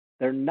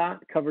 they're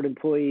not covered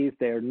employees.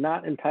 They are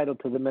not entitled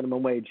to the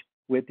minimum wage,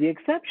 with the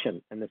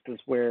exception, and this is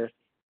where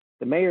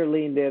the mayor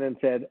leaned in and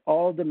said,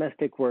 all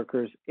domestic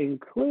workers,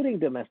 including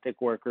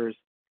domestic workers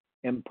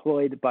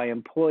employed by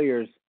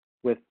employers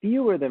with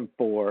fewer than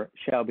 4,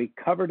 shall be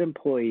covered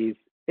employees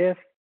if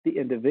the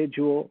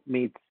individual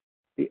meets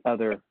the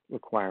other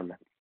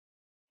requirements.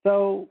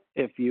 So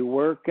if you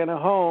work in a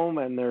home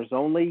and there's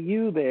only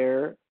you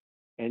there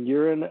and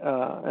you're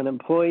an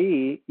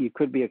employee, you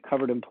could be a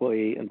covered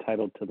employee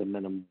entitled to the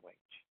minimum wage.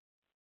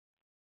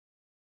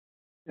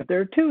 If there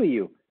are 2 of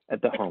you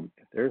at the home,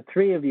 if there are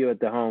 3 of you at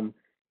the home,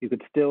 you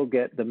could still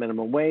get the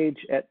minimum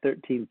wage at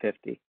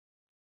 $13.50,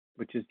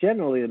 which is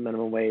generally the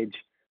minimum wage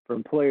for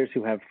employers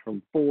who have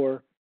from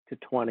 4 to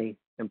 20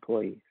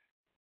 employees.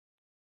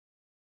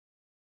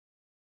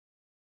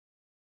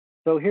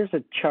 So here's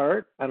a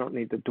chart. I don't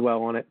need to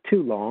dwell on it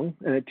too long,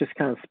 and it just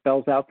kind of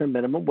spells out the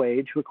minimum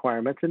wage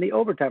requirements and the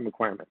overtime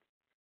requirements.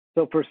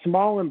 So for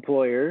small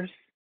employers,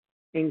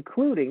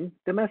 including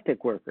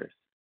domestic workers,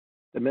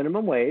 the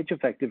minimum wage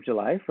effective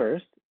July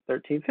 1st,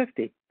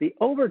 $13.50. The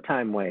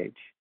overtime wage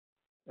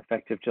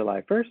effective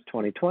July 1st,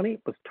 2020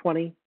 was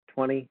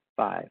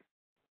 $20.25.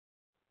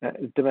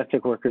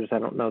 Domestic workers, I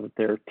don't know that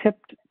they're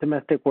tipped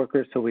domestic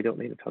workers, so we don't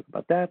need to talk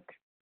about that.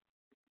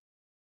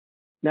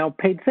 Now,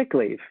 paid sick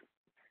leave.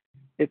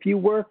 If you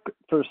work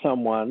for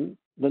someone,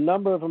 the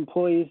number of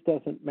employees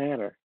doesn't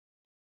matter.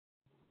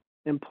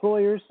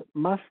 Employers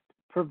must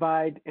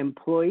provide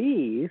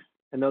employees,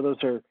 I know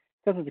those are,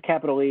 because it's a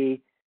capital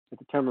E,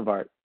 it's a term of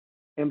art,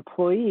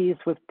 employees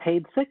with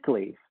paid sick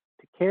leave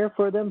to care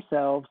for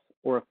themselves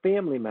or a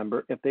family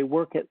member if they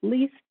work at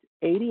least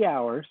 80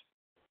 hours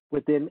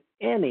within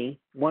any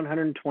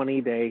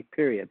 120-day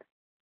period.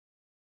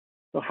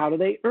 So how do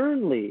they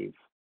earn leave?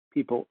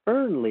 People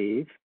earn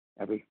leave.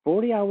 Every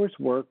 40 hours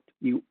worked,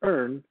 you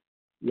earn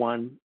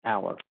 1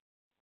 hour.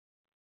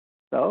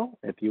 So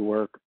if you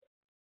work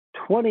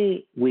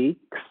 20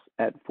 weeks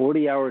at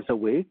 40 hours a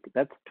week,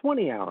 that's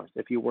 20 hours.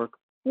 If you work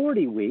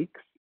 40 weeks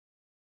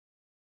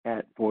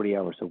at 40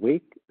 hours a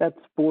week, that's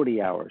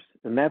 40 hours.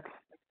 And that's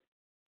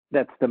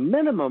the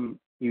minimum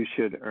you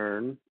should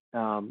earn.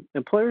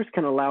 Employers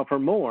can allow for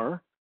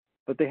more,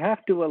 but they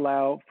have to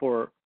allow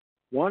for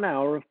 1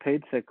 hour of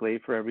paid sick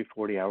leave for every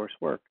 40 hours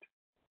worked.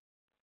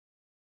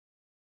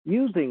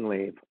 Using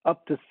leave,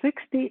 up to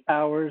 60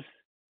 hours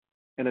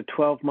in a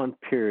 12-month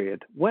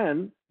period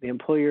when the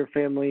employer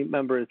family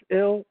member is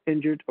ill,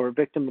 injured, or a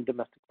victim of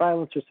domestic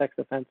violence or sex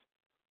offense,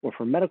 or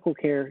for medical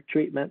care,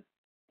 treatment,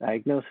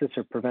 diagnosis,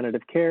 or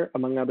preventative care,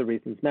 among other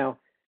reasons. Now,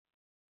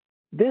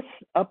 this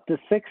up to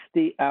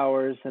 60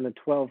 hours in a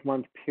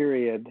 12-month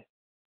period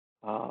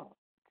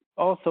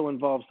also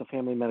involves the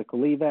Family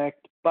Medical Leave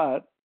Act,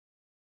 but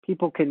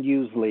people can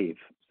use leave.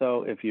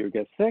 So if you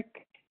get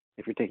sick,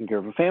 if you're taking care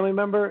of a family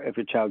member, if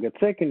your child gets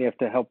sick and you have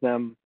to help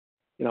them,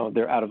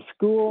 they're out of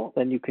school,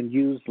 then you can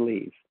use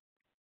leave.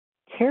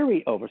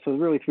 Carryover, so there's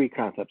really 3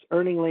 concepts: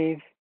 earning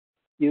leave,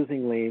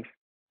 using leave,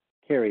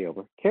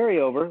 carryover.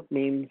 Carryover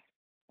means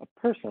a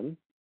person,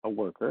 a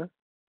worker,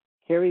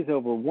 carries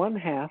over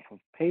 1/2 of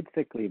paid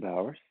sick leave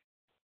hours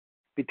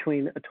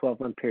between a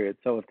 12-month period.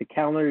 So if the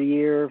calendar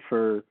year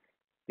for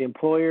the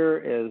employer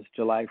is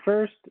July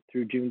 1st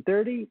through June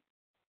 30,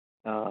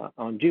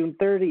 on June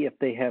 30, if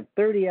they have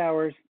 30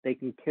 hours, they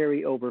can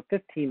carry over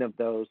 15 of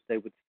those. They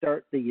would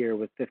start the year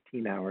with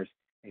 15 hours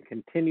and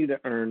continue to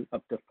earn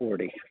up to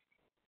 40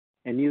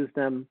 and use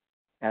them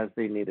as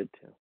they needed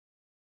to.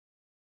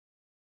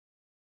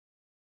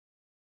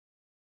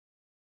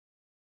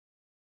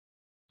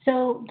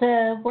 So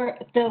the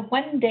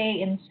 1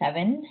 day in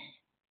 7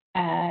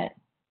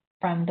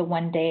 from the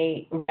 1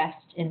 day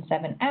rest in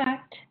 7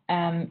 Act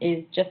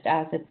is just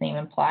as its name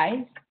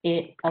implies.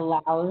 It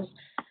allows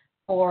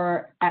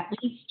for at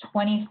least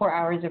 24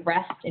 hours of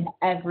rest in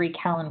every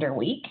calendar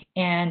week.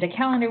 And a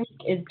calendar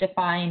week is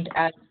defined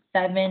as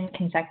 7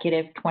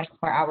 consecutive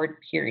 24-hour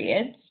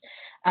periods,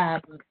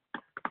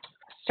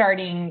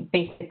 starting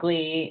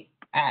basically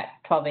at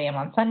 12 a.m.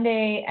 on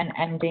Sunday and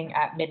ending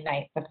at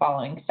midnight the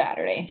following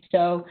Saturday.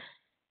 So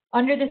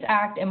under this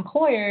act,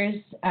 employers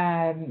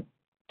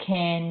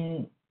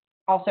can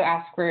also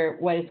ask for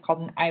what is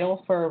called an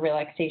EIDL for a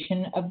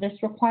relaxation of this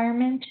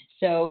requirement.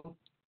 So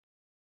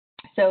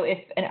if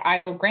an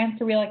EIDL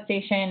grants a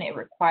relaxation, it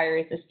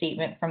requires a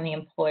statement from the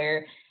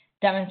employer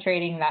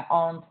demonstrating that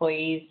all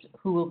employees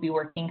who will be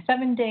working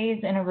 7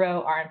 days in a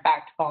row are in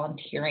fact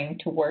volunteering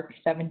to work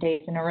 7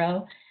 days in a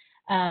row.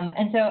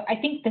 And so I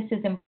think this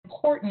is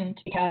important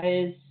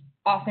because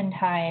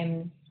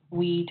oftentimes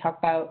we talk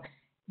about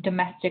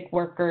domestic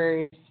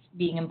workers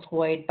being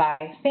employed by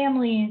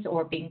families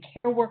or being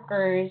care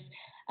workers,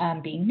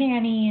 being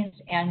nannies.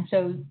 And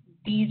so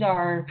these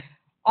are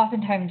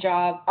oftentimes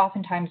jobs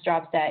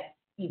that,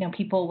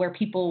 where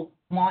people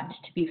want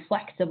to be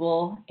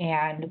flexible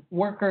and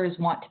workers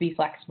want to be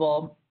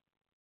flexible.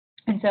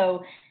 And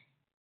so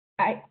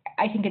I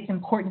think it's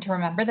important to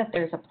remember that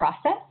there's a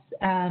process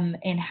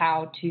in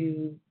how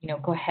to,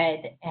 go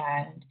ahead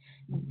and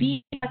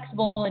be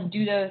flexible and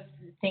do those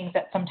things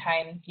that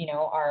sometimes,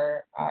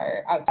 are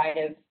outside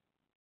of,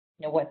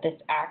 what this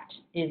act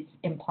is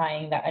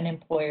implying that an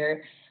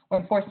employer or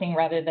enforcing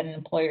rather than an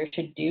employer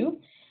should do.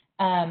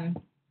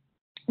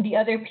 The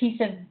other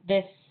piece of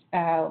this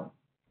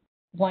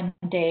 1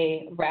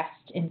 day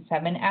rest in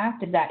 7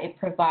 Act is that it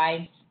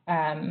provides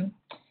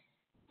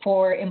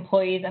for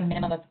employees a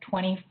minimum of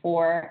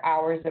 24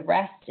 hours of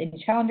rest in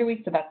each calendar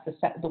week. So that's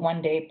the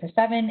 1 day per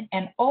 7,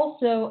 and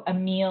also a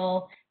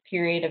meal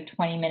period of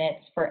 20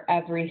 minutes for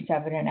every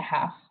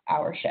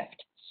 7.5-hour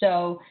shift.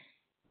 So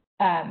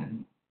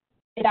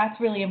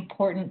that's really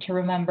important to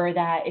remember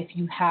that if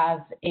you have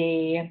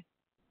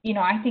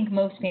I think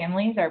most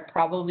families are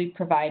probably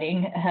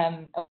providing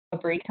a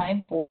break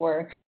time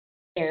for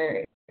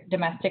their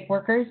domestic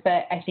workers,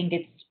 but I think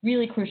it's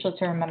really crucial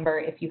to remember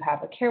if you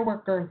have a care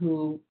worker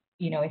who,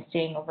 is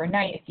staying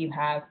overnight, if you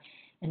have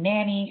a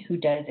nanny who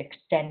does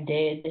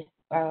extended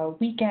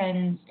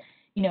weekends,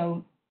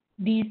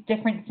 these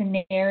different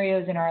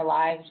scenarios in our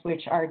lives,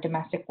 which our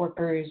domestic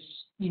workers,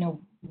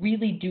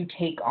 really do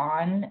take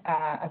on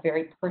a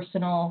very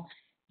personal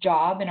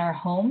job in our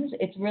homes.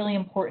 It's really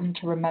important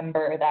to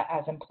remember that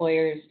as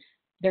employers,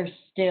 they're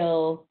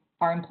still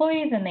our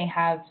employees and they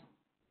have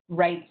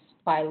rights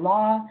by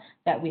law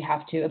that we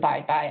have to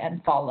abide by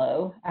and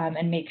follow,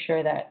 and make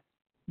sure that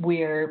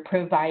we're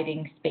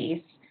providing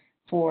space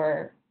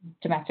for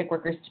domestic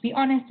workers to be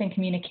honest and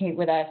communicate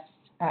with us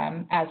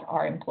as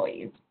our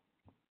employees.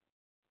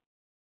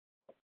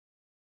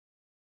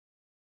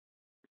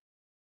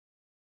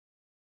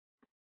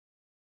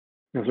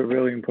 Those are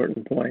really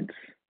important points.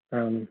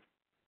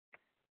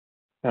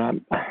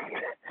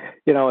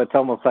 It's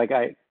almost like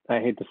I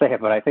hate to say it,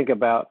 but I think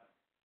about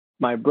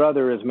my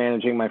brother is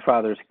managing my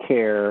father's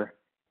care,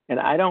 and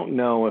I don't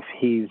know if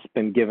he's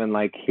been given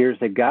here's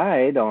a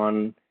guide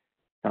on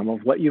some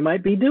of what you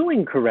might be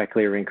doing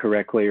correctly or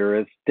incorrectly, or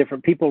as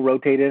different people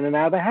rotate in and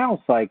out of the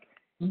house,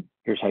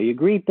 here's how you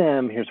greet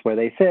them, here's where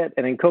they sit.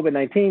 And in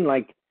COVID-19,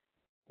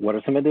 what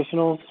are some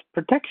additional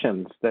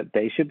protections that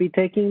they should be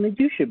taking that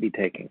you should be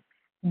taking?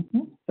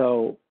 Mm-hmm.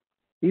 So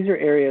these are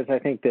areas I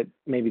think that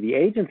maybe the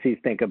agencies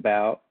think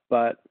about,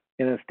 but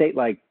in a state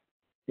like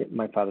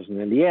my father's in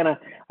Indiana,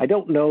 I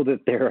don't know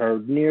that there are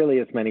nearly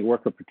as many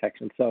worker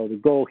protections. So the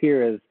goal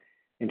here is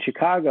in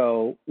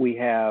Chicago, we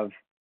have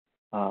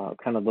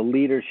kind of the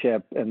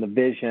leadership and the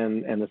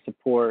vision and the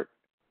support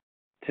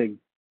to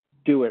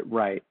do it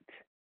right,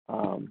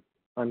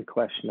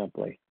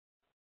 unquestionably.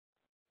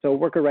 So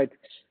worker rights,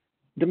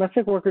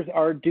 domestic workers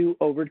are due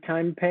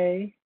overtime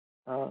pay.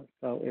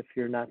 So if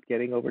you're not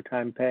getting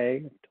overtime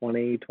pay,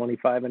 20,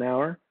 25 an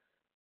hour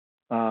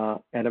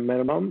at a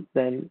minimum,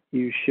 then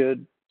you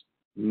should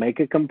make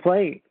a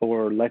complaint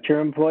or let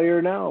your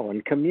employer know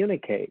and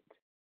communicate.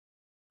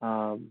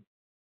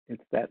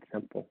 It's that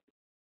simple.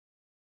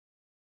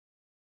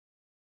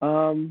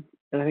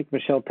 And I think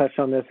Michelle touched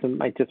on this, and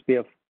might just be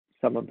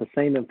some of the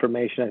same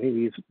information. I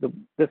think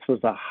this was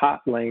a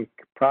hot link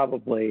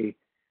probably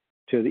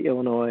to the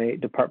Illinois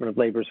Department of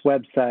Labor's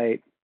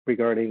website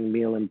regarding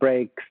meal and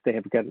breaks. They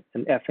have got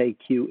an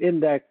FAQ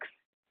index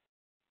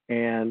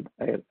And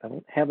I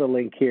don't have the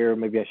link here.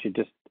 Maybe I should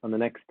just, on the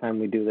next time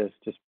we do this,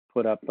 just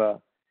put up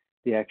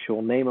the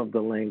actual name of the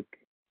link.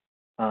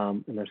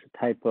 And there's a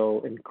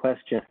typo in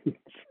questions.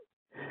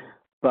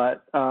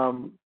 But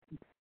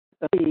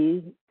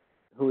he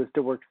who is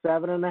to work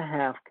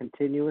 7.5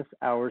 continuous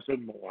hours or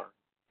more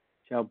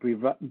shall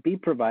be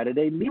provided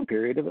a meal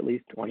period of at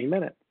least 20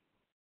 minutes.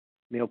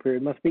 Meal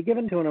period must be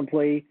given to an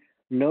employee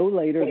no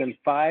later than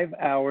 5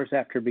 hours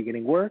after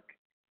beginning work.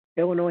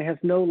 Illinois has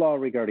no law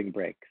regarding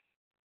breaks.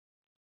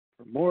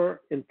 For more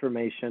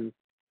information,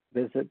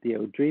 visit the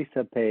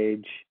ODRISA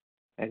page.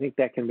 I think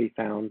that can be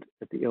found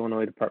at the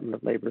Illinois Department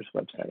of Labor's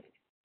website.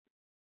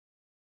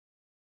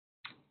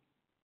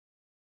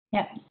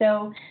 Yeah,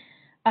 so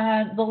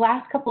the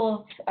last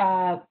couple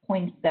of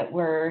points that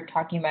we're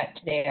talking about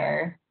today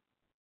are,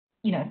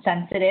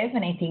 sensitive,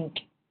 and I think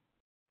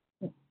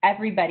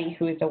everybody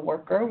who is a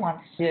worker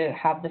wants to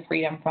have the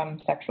freedom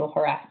from sexual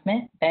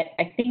harassment. But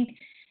I think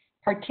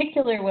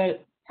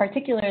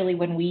particularly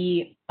when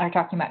we are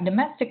talking about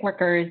domestic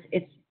workers,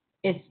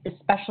 it's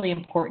especially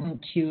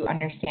important to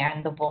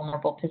understand the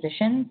vulnerable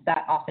positions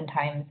that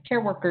oftentimes care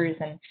workers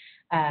and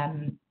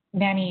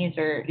nannies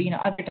or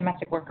other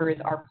domestic workers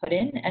are put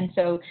in. And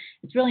so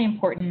it's really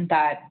important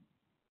that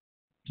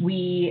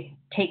we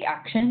take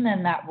action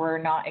and that we're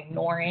not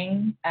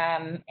ignoring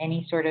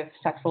any sort of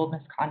sexual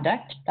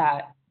misconduct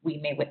that we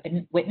may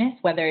witness,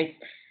 whether it's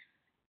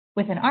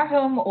within our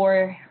home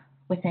or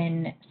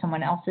within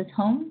someone else's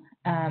home.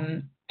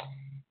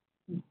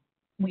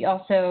 We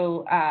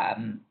also,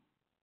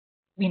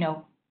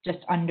 just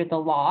under the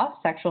law,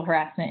 sexual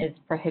harassment is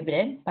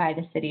prohibited by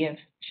the city of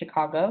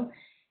Chicago.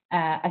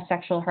 A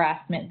sexual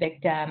harassment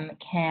victim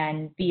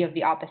can be of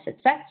the opposite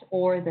sex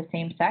or the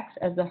same sex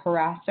as the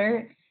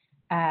harasser.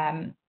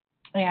 And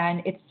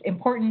it's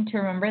important to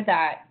remember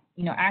that,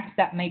 acts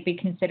that might be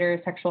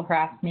considered sexual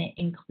harassment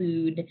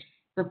include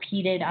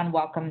repeated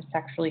unwelcome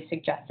sexually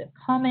suggestive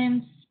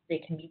comments. They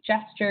can be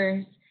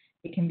gestures.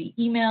 It can be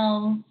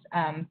emails,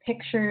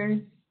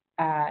 pictures.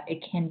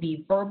 It can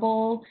be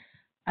verbal,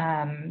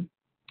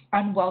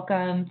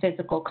 unwelcome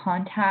physical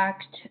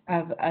contact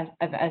of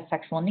a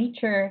sexual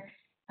nature.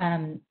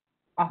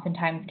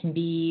 Oftentimes can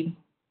be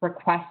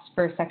requests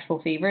for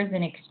sexual favors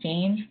in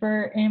exchange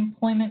for an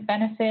employment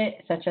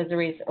benefit, such as a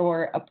raise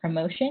or a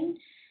promotion,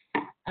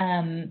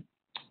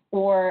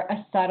 or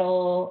a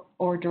subtle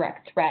or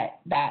direct threat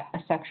that a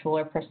sexual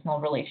or personal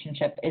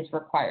relationship is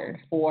required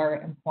for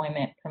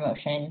employment,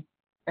 promotion,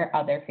 or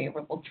other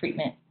favorable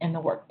treatment in the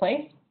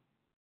workplace.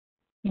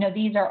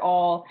 These are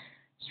all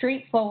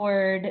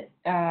straightforward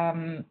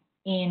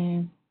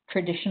in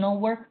traditional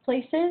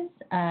workplaces.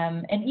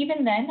 And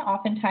even then,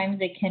 oftentimes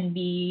it can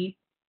be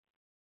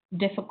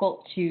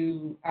difficult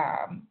to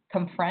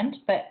confront.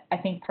 But I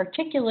think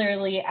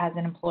particularly as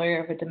an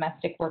employer of a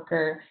domestic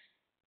worker,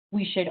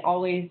 we should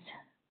always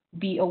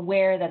be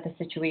aware that the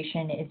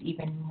situation is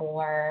even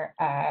more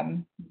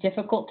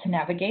difficult to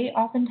navigate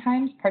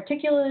oftentimes,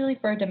 particularly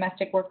for a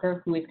domestic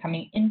worker who is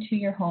coming into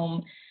your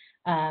home,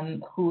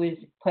 who is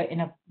put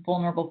in a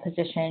vulnerable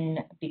position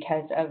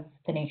because of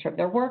the nature of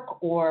their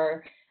work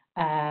or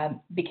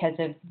because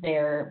of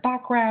their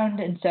background.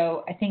 And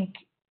so I think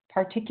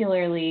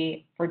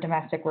particularly for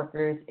domestic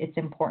workers, it's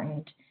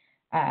important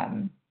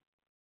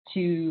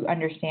to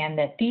understand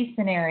that these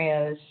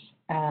scenarios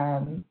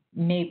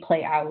may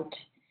play out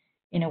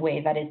in a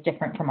way that is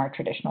different from our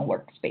traditional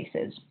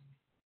workspaces.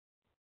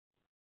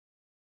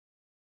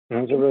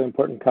 Those are really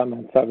important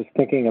comments. I was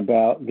thinking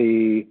about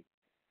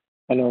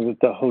I know that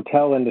the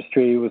hotel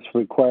industry was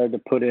required to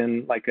put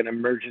in like an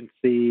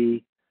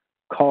emergency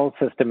call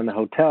system in the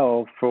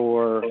hotel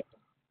for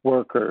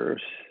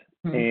workers.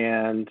 Mm-hmm.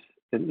 And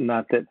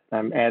not that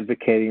I'm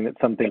advocating that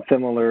something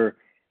similar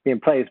be in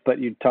place, but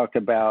you talked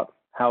about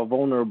how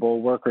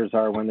vulnerable workers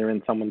are when they're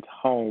in someone's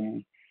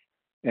home.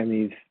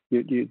 And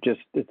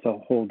it's a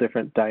whole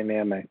different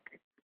dynamic.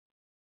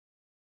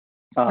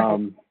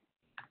 One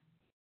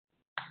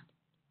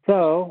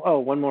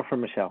more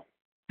from Michelle.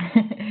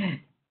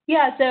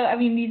 Yeah, so I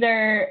mean, these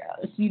are,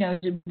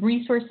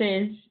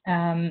 resources.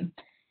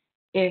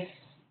 If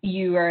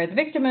you are the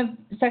victim of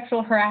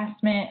sexual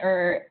harassment,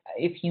 or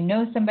if you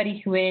know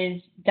somebody who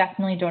is,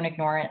 definitely don't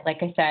ignore it.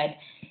 Like I said,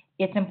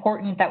 it's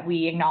important that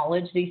we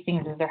acknowledge these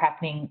things as they're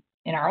happening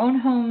in our own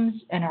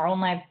homes and our own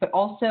lives, but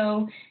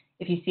also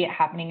if you see it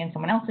happening in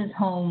someone else's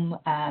home,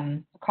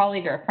 a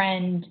colleague or a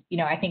friend,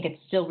 I think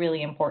it's still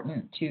really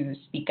important to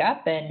speak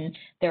up. And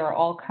there are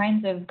all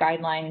kinds of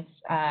guidelines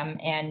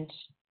and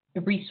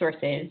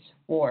resources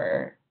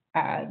for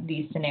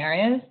these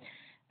scenarios.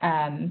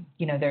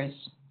 There's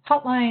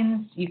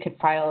hotlines. You could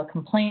file a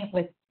complaint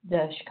with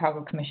the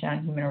Chicago Commission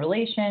on Human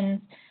Relations.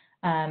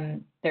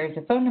 There's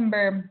a phone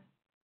number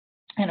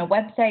and a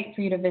website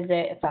for you to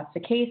visit if that's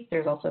the case.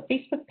 There's also a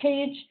Facebook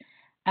page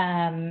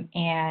and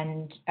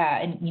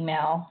an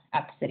email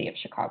at the City of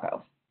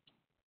Chicago.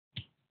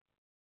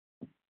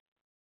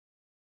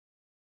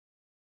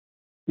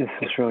 This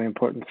is really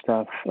important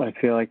stuff. I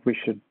feel like we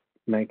should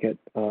make it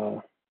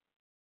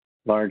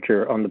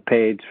larger on the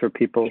page for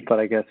people, but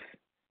I guess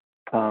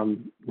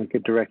We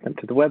could direct them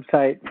to the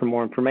website for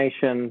more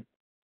information.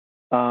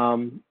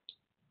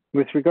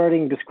 With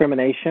regarding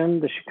discrimination,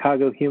 the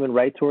Chicago Human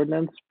Rights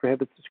Ordinance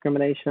prohibits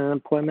discrimination in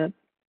employment,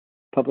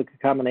 public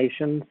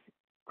accommodations,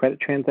 credit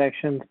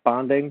transactions,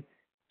 bonding,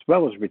 as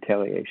well as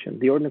retaliation.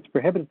 The ordinance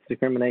prohibits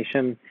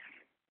discrimination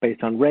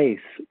based on race,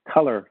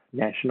 color,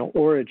 national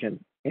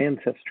origin,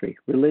 ancestry,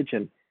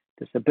 religion,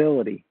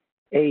 disability,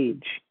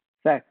 age,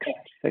 sex,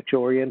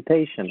 sexual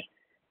orientation,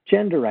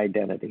 gender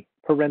identity,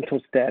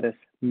 parental status,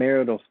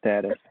 marital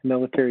status,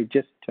 military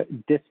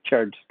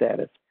discharge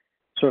status,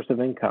 source of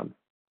income.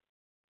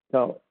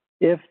 So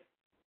if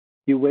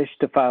you wish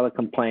to file a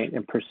complaint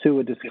and pursue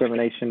a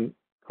discrimination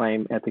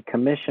claim at the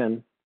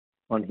Commission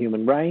on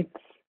Human Rights,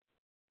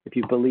 if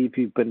you believe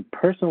you've been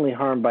personally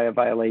harmed by a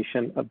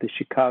violation of the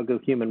Chicago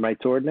Human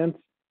Rights Ordinance,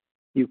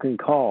 you can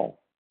call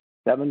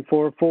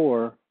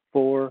 744-4111,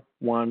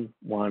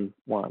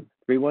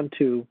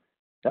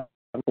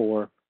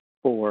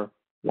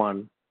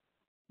 312-744-4111.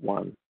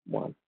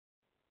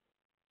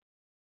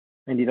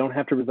 And you don't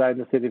have to reside in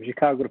the city of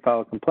Chicago to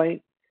file a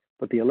complaint,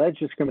 but the alleged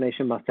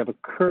discrimination must have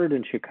occurred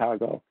in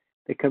Chicago.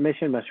 The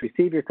Commission must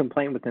receive your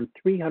complaint within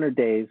 300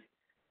 days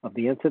of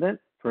the incident.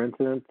 For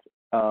incidents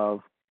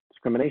of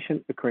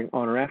discrimination occurring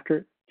on or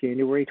after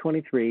January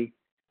 23,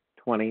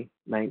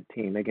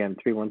 2019. Again,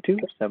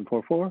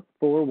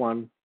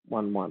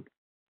 312-744-4111.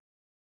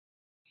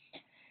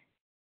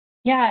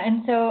 Yeah,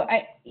 and so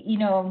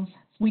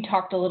we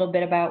talked a little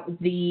bit about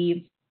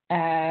the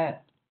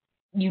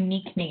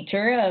unique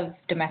nature of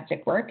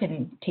domestic work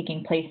and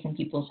taking place in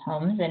people's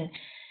homes, and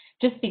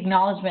just the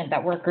acknowledgement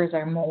that workers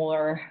are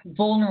more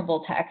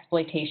vulnerable to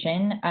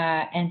exploitation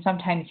and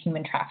sometimes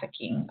human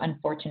trafficking,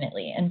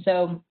 unfortunately. And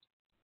so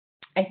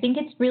I think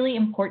it's really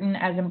important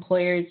as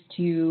employers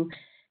to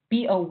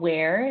be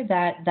aware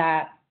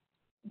that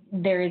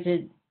there is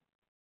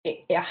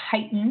a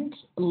heightened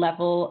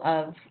level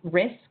of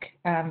risk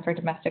for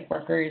domestic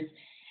workers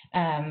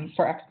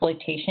for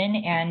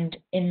exploitation. And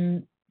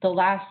in the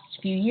last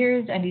few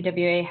years,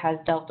 NDWA has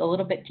delved a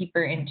little bit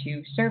deeper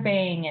into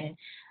surveying and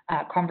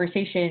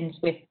conversations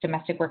with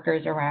domestic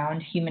workers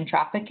around human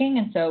trafficking.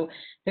 And so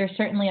there's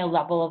certainly a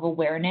level of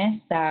awareness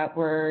that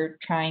we're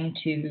trying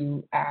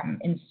to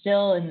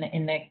instill in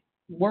the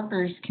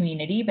workers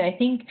community. But I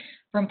think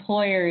for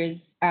employers,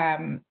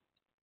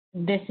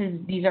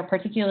 these are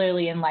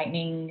particularly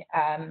enlightening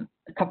a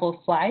couple of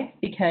slides,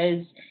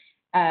 because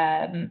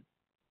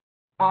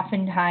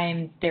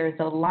oftentimes there's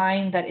a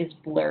line that is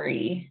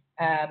blurry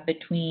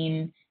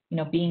between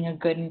being a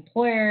good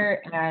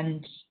employer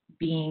and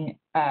being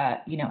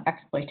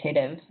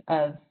exploitative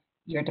of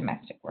your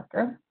domestic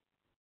worker.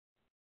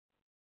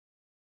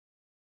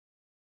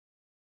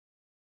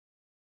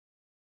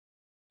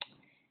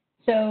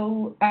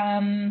 So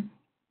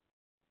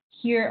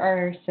here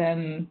are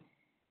some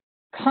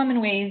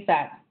common ways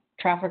that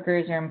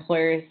traffickers or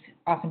employers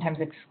oftentimes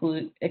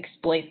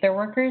exploit their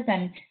workers.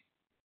 And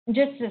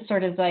just as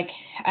sort of like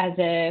as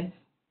a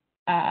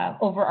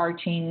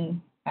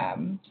overarching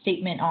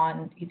statement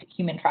on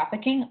human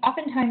trafficking,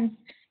 oftentimes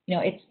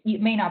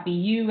it may not be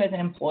you as an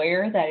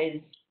employer that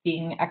is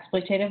being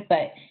exploitative,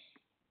 but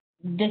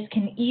this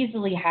can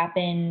easily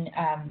happen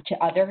to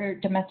other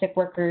domestic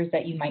workers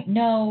that you might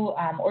know,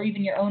 or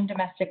even your own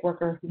domestic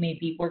worker who may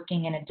be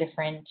working in a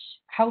different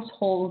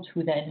household,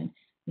 who then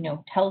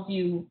tells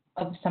you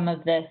of some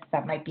of this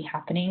that might be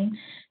happening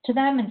to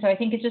them. And so I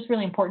think it's just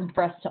really important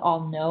for us to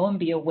all know and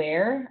be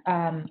aware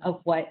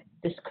of what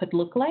this could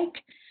look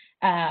like.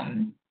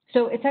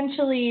 So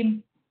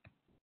essentially,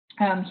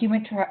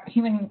 human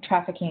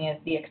trafficking is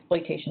the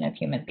exploitation of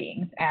human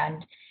beings,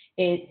 and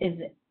it is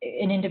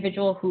an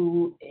individual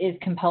who is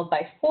compelled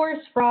by force,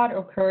 fraud,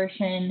 or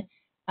coercion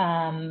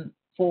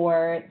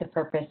for the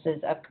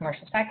purposes of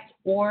commercial sex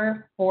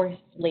or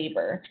forced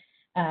labor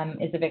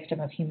is a victim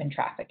of human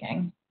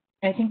trafficking.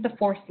 I think the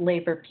forced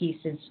labor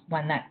piece is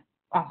one that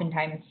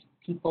oftentimes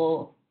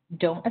people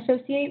don't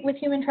associate with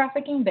human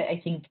trafficking, but I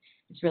think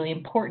it's really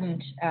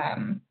important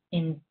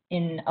in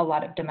a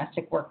lot of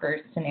domestic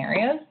workers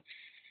scenarios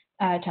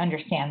to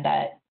understand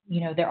that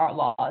there are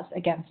laws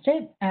against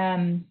it.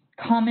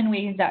 Common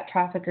ways that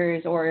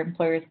traffickers or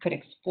employers could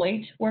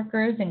exploit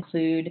workers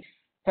include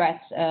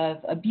threats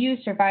of abuse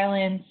or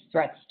violence,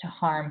 threats to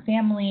harm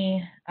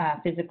family,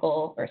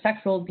 physical or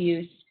sexual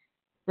abuse,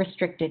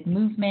 restricted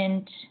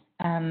movement,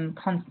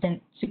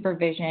 constant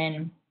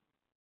supervision,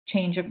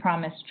 change of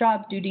promised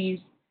job duties,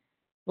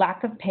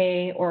 lack of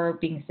pay or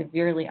being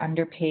severely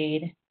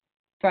underpaid,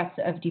 threats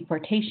of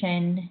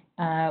deportation,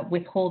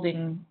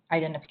 withholding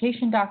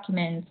identification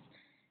documents,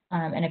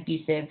 and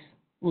abusive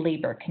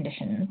labor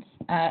conditions.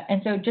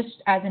 And so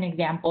just as an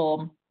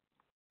example,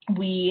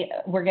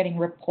 we're getting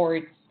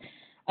reports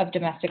of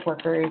domestic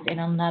workers in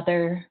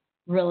another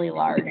really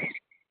large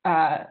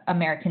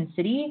American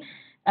city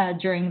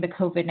during the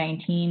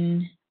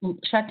COVID-19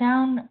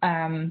 shutdown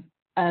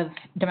of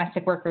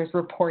domestic workers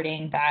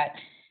reporting that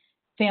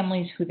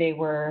families who they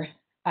were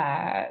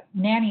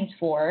nannies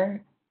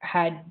for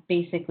had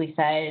basically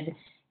said,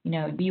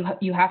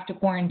 you have to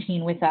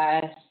quarantine with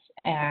us,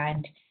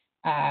 and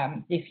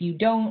If you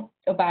don't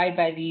abide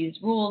by these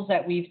rules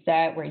that we've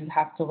set, where you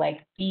have to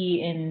like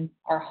be in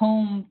our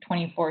home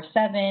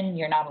 24/7,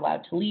 you're not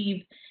allowed to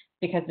leave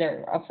because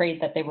they're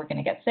afraid that they were going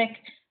to get sick.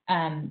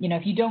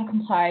 If you don't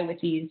comply with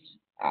these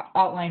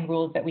outline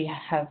rules that we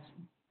have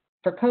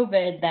for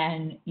COVID,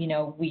 then,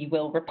 we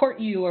will report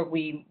you, or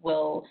we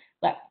will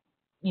let,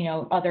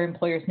 other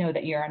employers know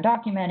that you're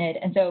undocumented.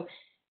 And so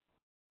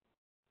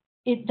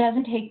it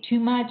doesn't take too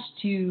much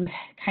to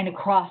kind of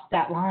cross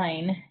that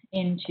line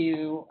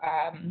into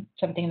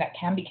something that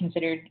can be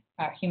considered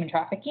human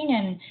trafficking.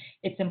 And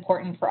it's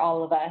important for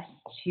all of us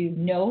to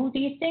know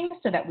these things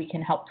so that we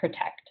can help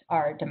protect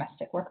our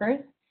domestic workers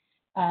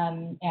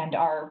and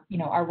our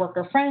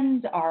worker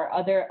friends, our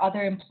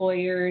other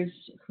employers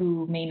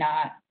who may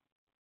not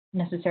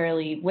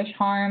necessarily wish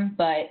harm,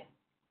 but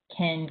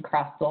can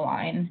cross the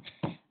line.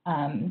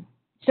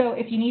 So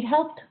if you need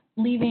help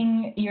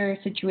leaving your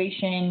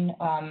situation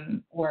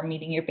or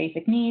meeting your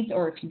basic needs,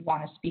 or if you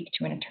want to speak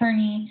to an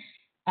attorney,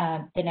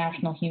 the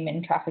National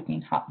Human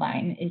Trafficking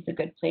Hotline is a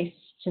good place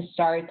to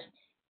start.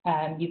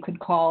 You could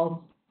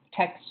call,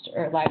 text,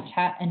 or live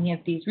chat any of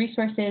these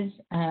resources.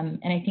 And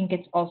I think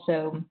this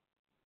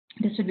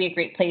would be a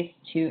great place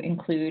to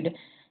include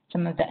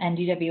some of the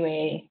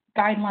NDWA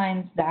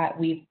guidelines that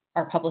we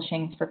are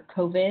publishing for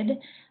COVID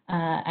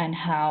and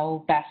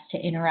how best to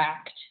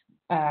interact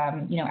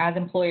as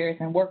employers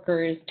and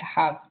workers, to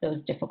have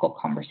those difficult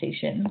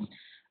conversations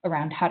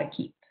around how to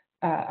keep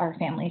our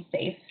families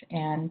safe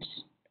and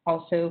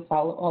also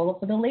follow all of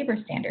the labor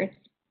standards.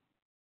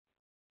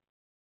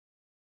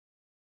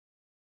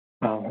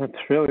 Oh,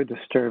 that's really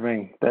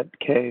disturbing, that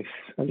case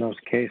and those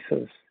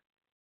cases.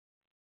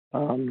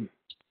 Man.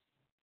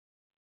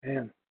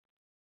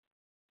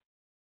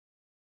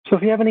 So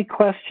if you have any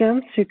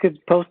questions, you could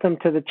post them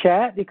to the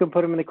chat. You can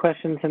put them in the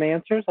questions and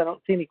answers. I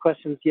don't see any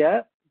questions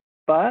yet,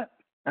 but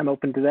I'm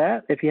open to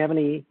that. If you have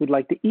would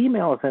like to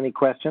email us any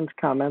questions,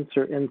 comments,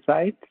 or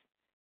insights,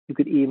 you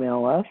could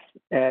email us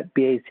at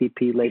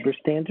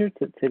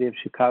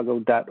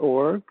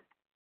bacplaborstandards@cityofchicago.org.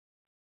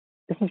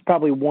 This is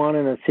probably one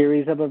in a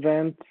series of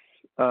events.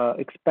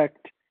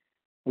 Expect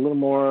a little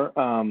more.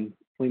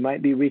 We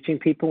might be reaching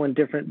people in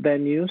different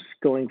venues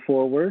going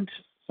forward.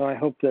 So I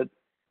hope that,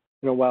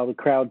 while the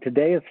crowd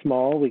today is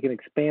small, we can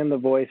expand the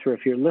voice, or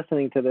if you're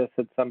listening to this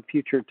at some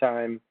future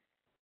time,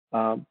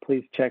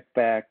 please check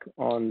back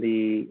on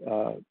the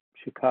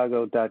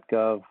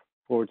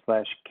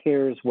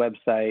chicago.gov/CARES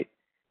website,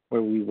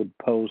 where we would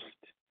post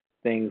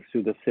things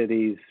through the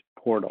city's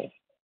portal.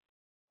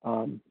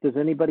 Does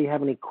anybody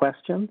have any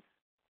questions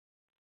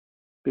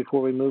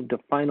before we move to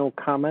final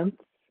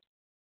comments?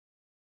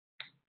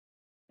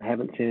 I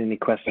haven't seen any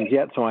questions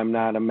yet, so I'm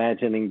not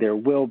imagining there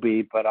will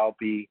be, but I'll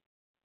be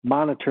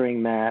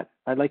monitoring that.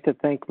 I'd like to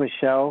thank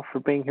Michelle for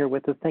being here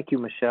with us. Thank you,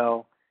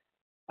 Michelle.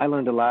 I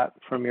learned a lot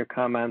from your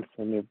comments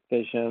and your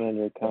vision and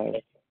your kind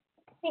of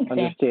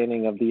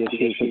understanding of the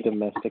issues of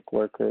domestic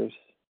workers.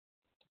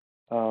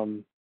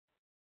 I'm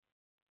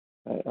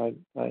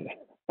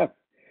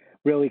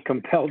really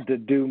compelled to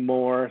do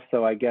more,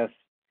 so I guess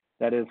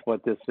that is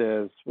what this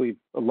is. We've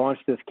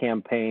launched this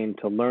campaign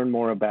to learn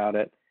more about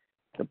it,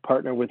 to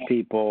partner with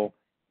people,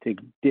 to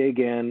dig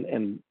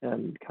in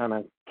and kind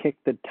of kick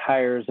the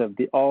tires of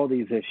all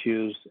these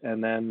issues,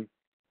 and then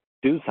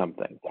do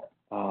something.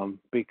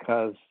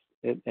 Because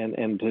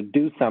to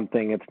do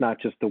something, it's not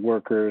just the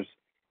workers,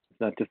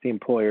 it's not just the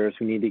employers.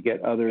 We need to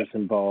get others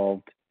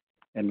involved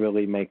and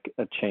really make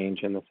a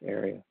change in this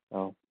area.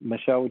 So,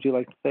 Michelle, would you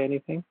like to say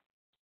anything?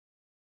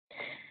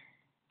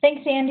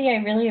 Thanks, Andy. I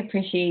really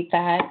appreciate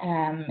that.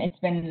 It's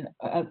been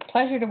a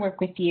pleasure to work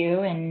with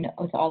you and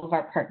with all of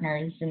our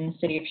partners in the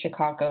city of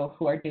Chicago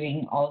who are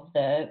doing all of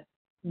the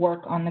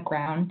work on the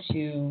ground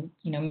to,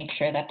 make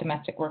sure that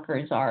domestic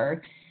workers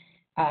are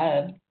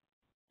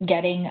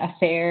getting a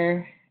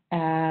fair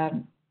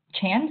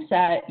chance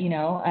at,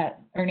 at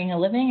earning a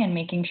living, and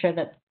making sure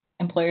that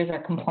employers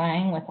are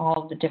complying with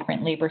all of the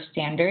different labor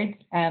standards.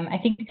 I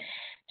think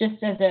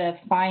just as a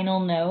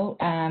final note,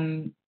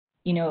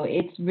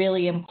 it's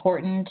really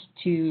important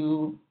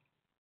to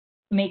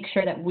make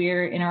sure that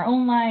we're in our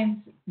own lives.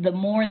 The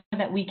more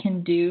that we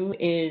can do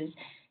is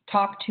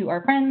talk to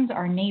our friends,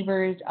 our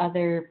neighbors,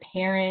 other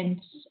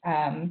parents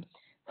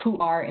who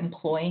are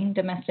employing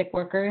domestic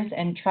workers,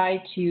 and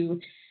try to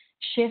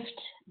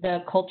shift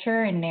the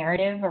culture and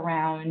narrative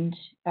around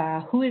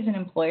who is an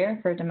employer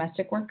for a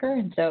domestic worker.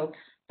 And so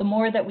the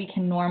more that we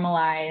can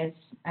normalize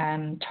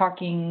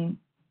talking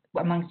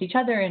amongst each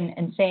other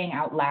and saying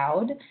out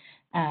loud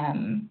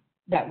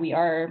that we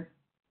are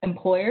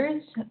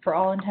employers for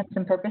all intents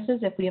and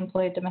purposes if we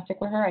employ a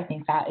domestic worker, I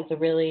think that is a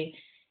really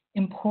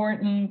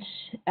important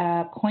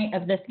point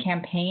of this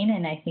campaign.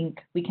 And I think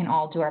we can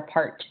all do our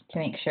part to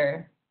make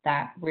sure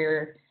that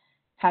we're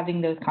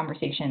having those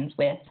conversations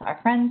with our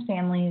friends,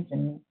 families,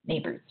 and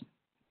neighbors.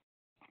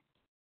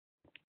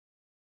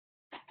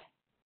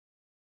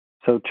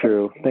 So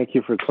true. Thank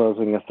you for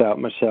closing us out,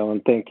 Michelle,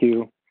 and thank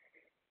you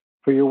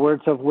for your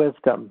words of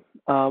wisdom.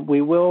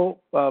 We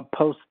will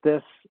post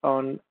this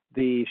on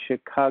the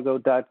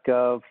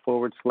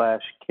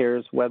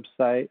chicago.gov/CARES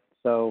website.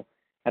 So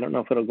I don't know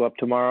if it'll go up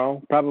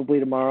tomorrow, probably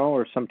tomorrow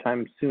or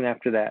sometime soon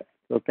after that.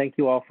 So thank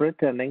you all for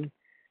attending.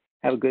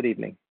 Have a good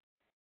evening.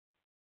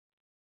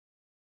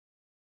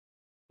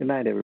 Good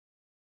night, everyone.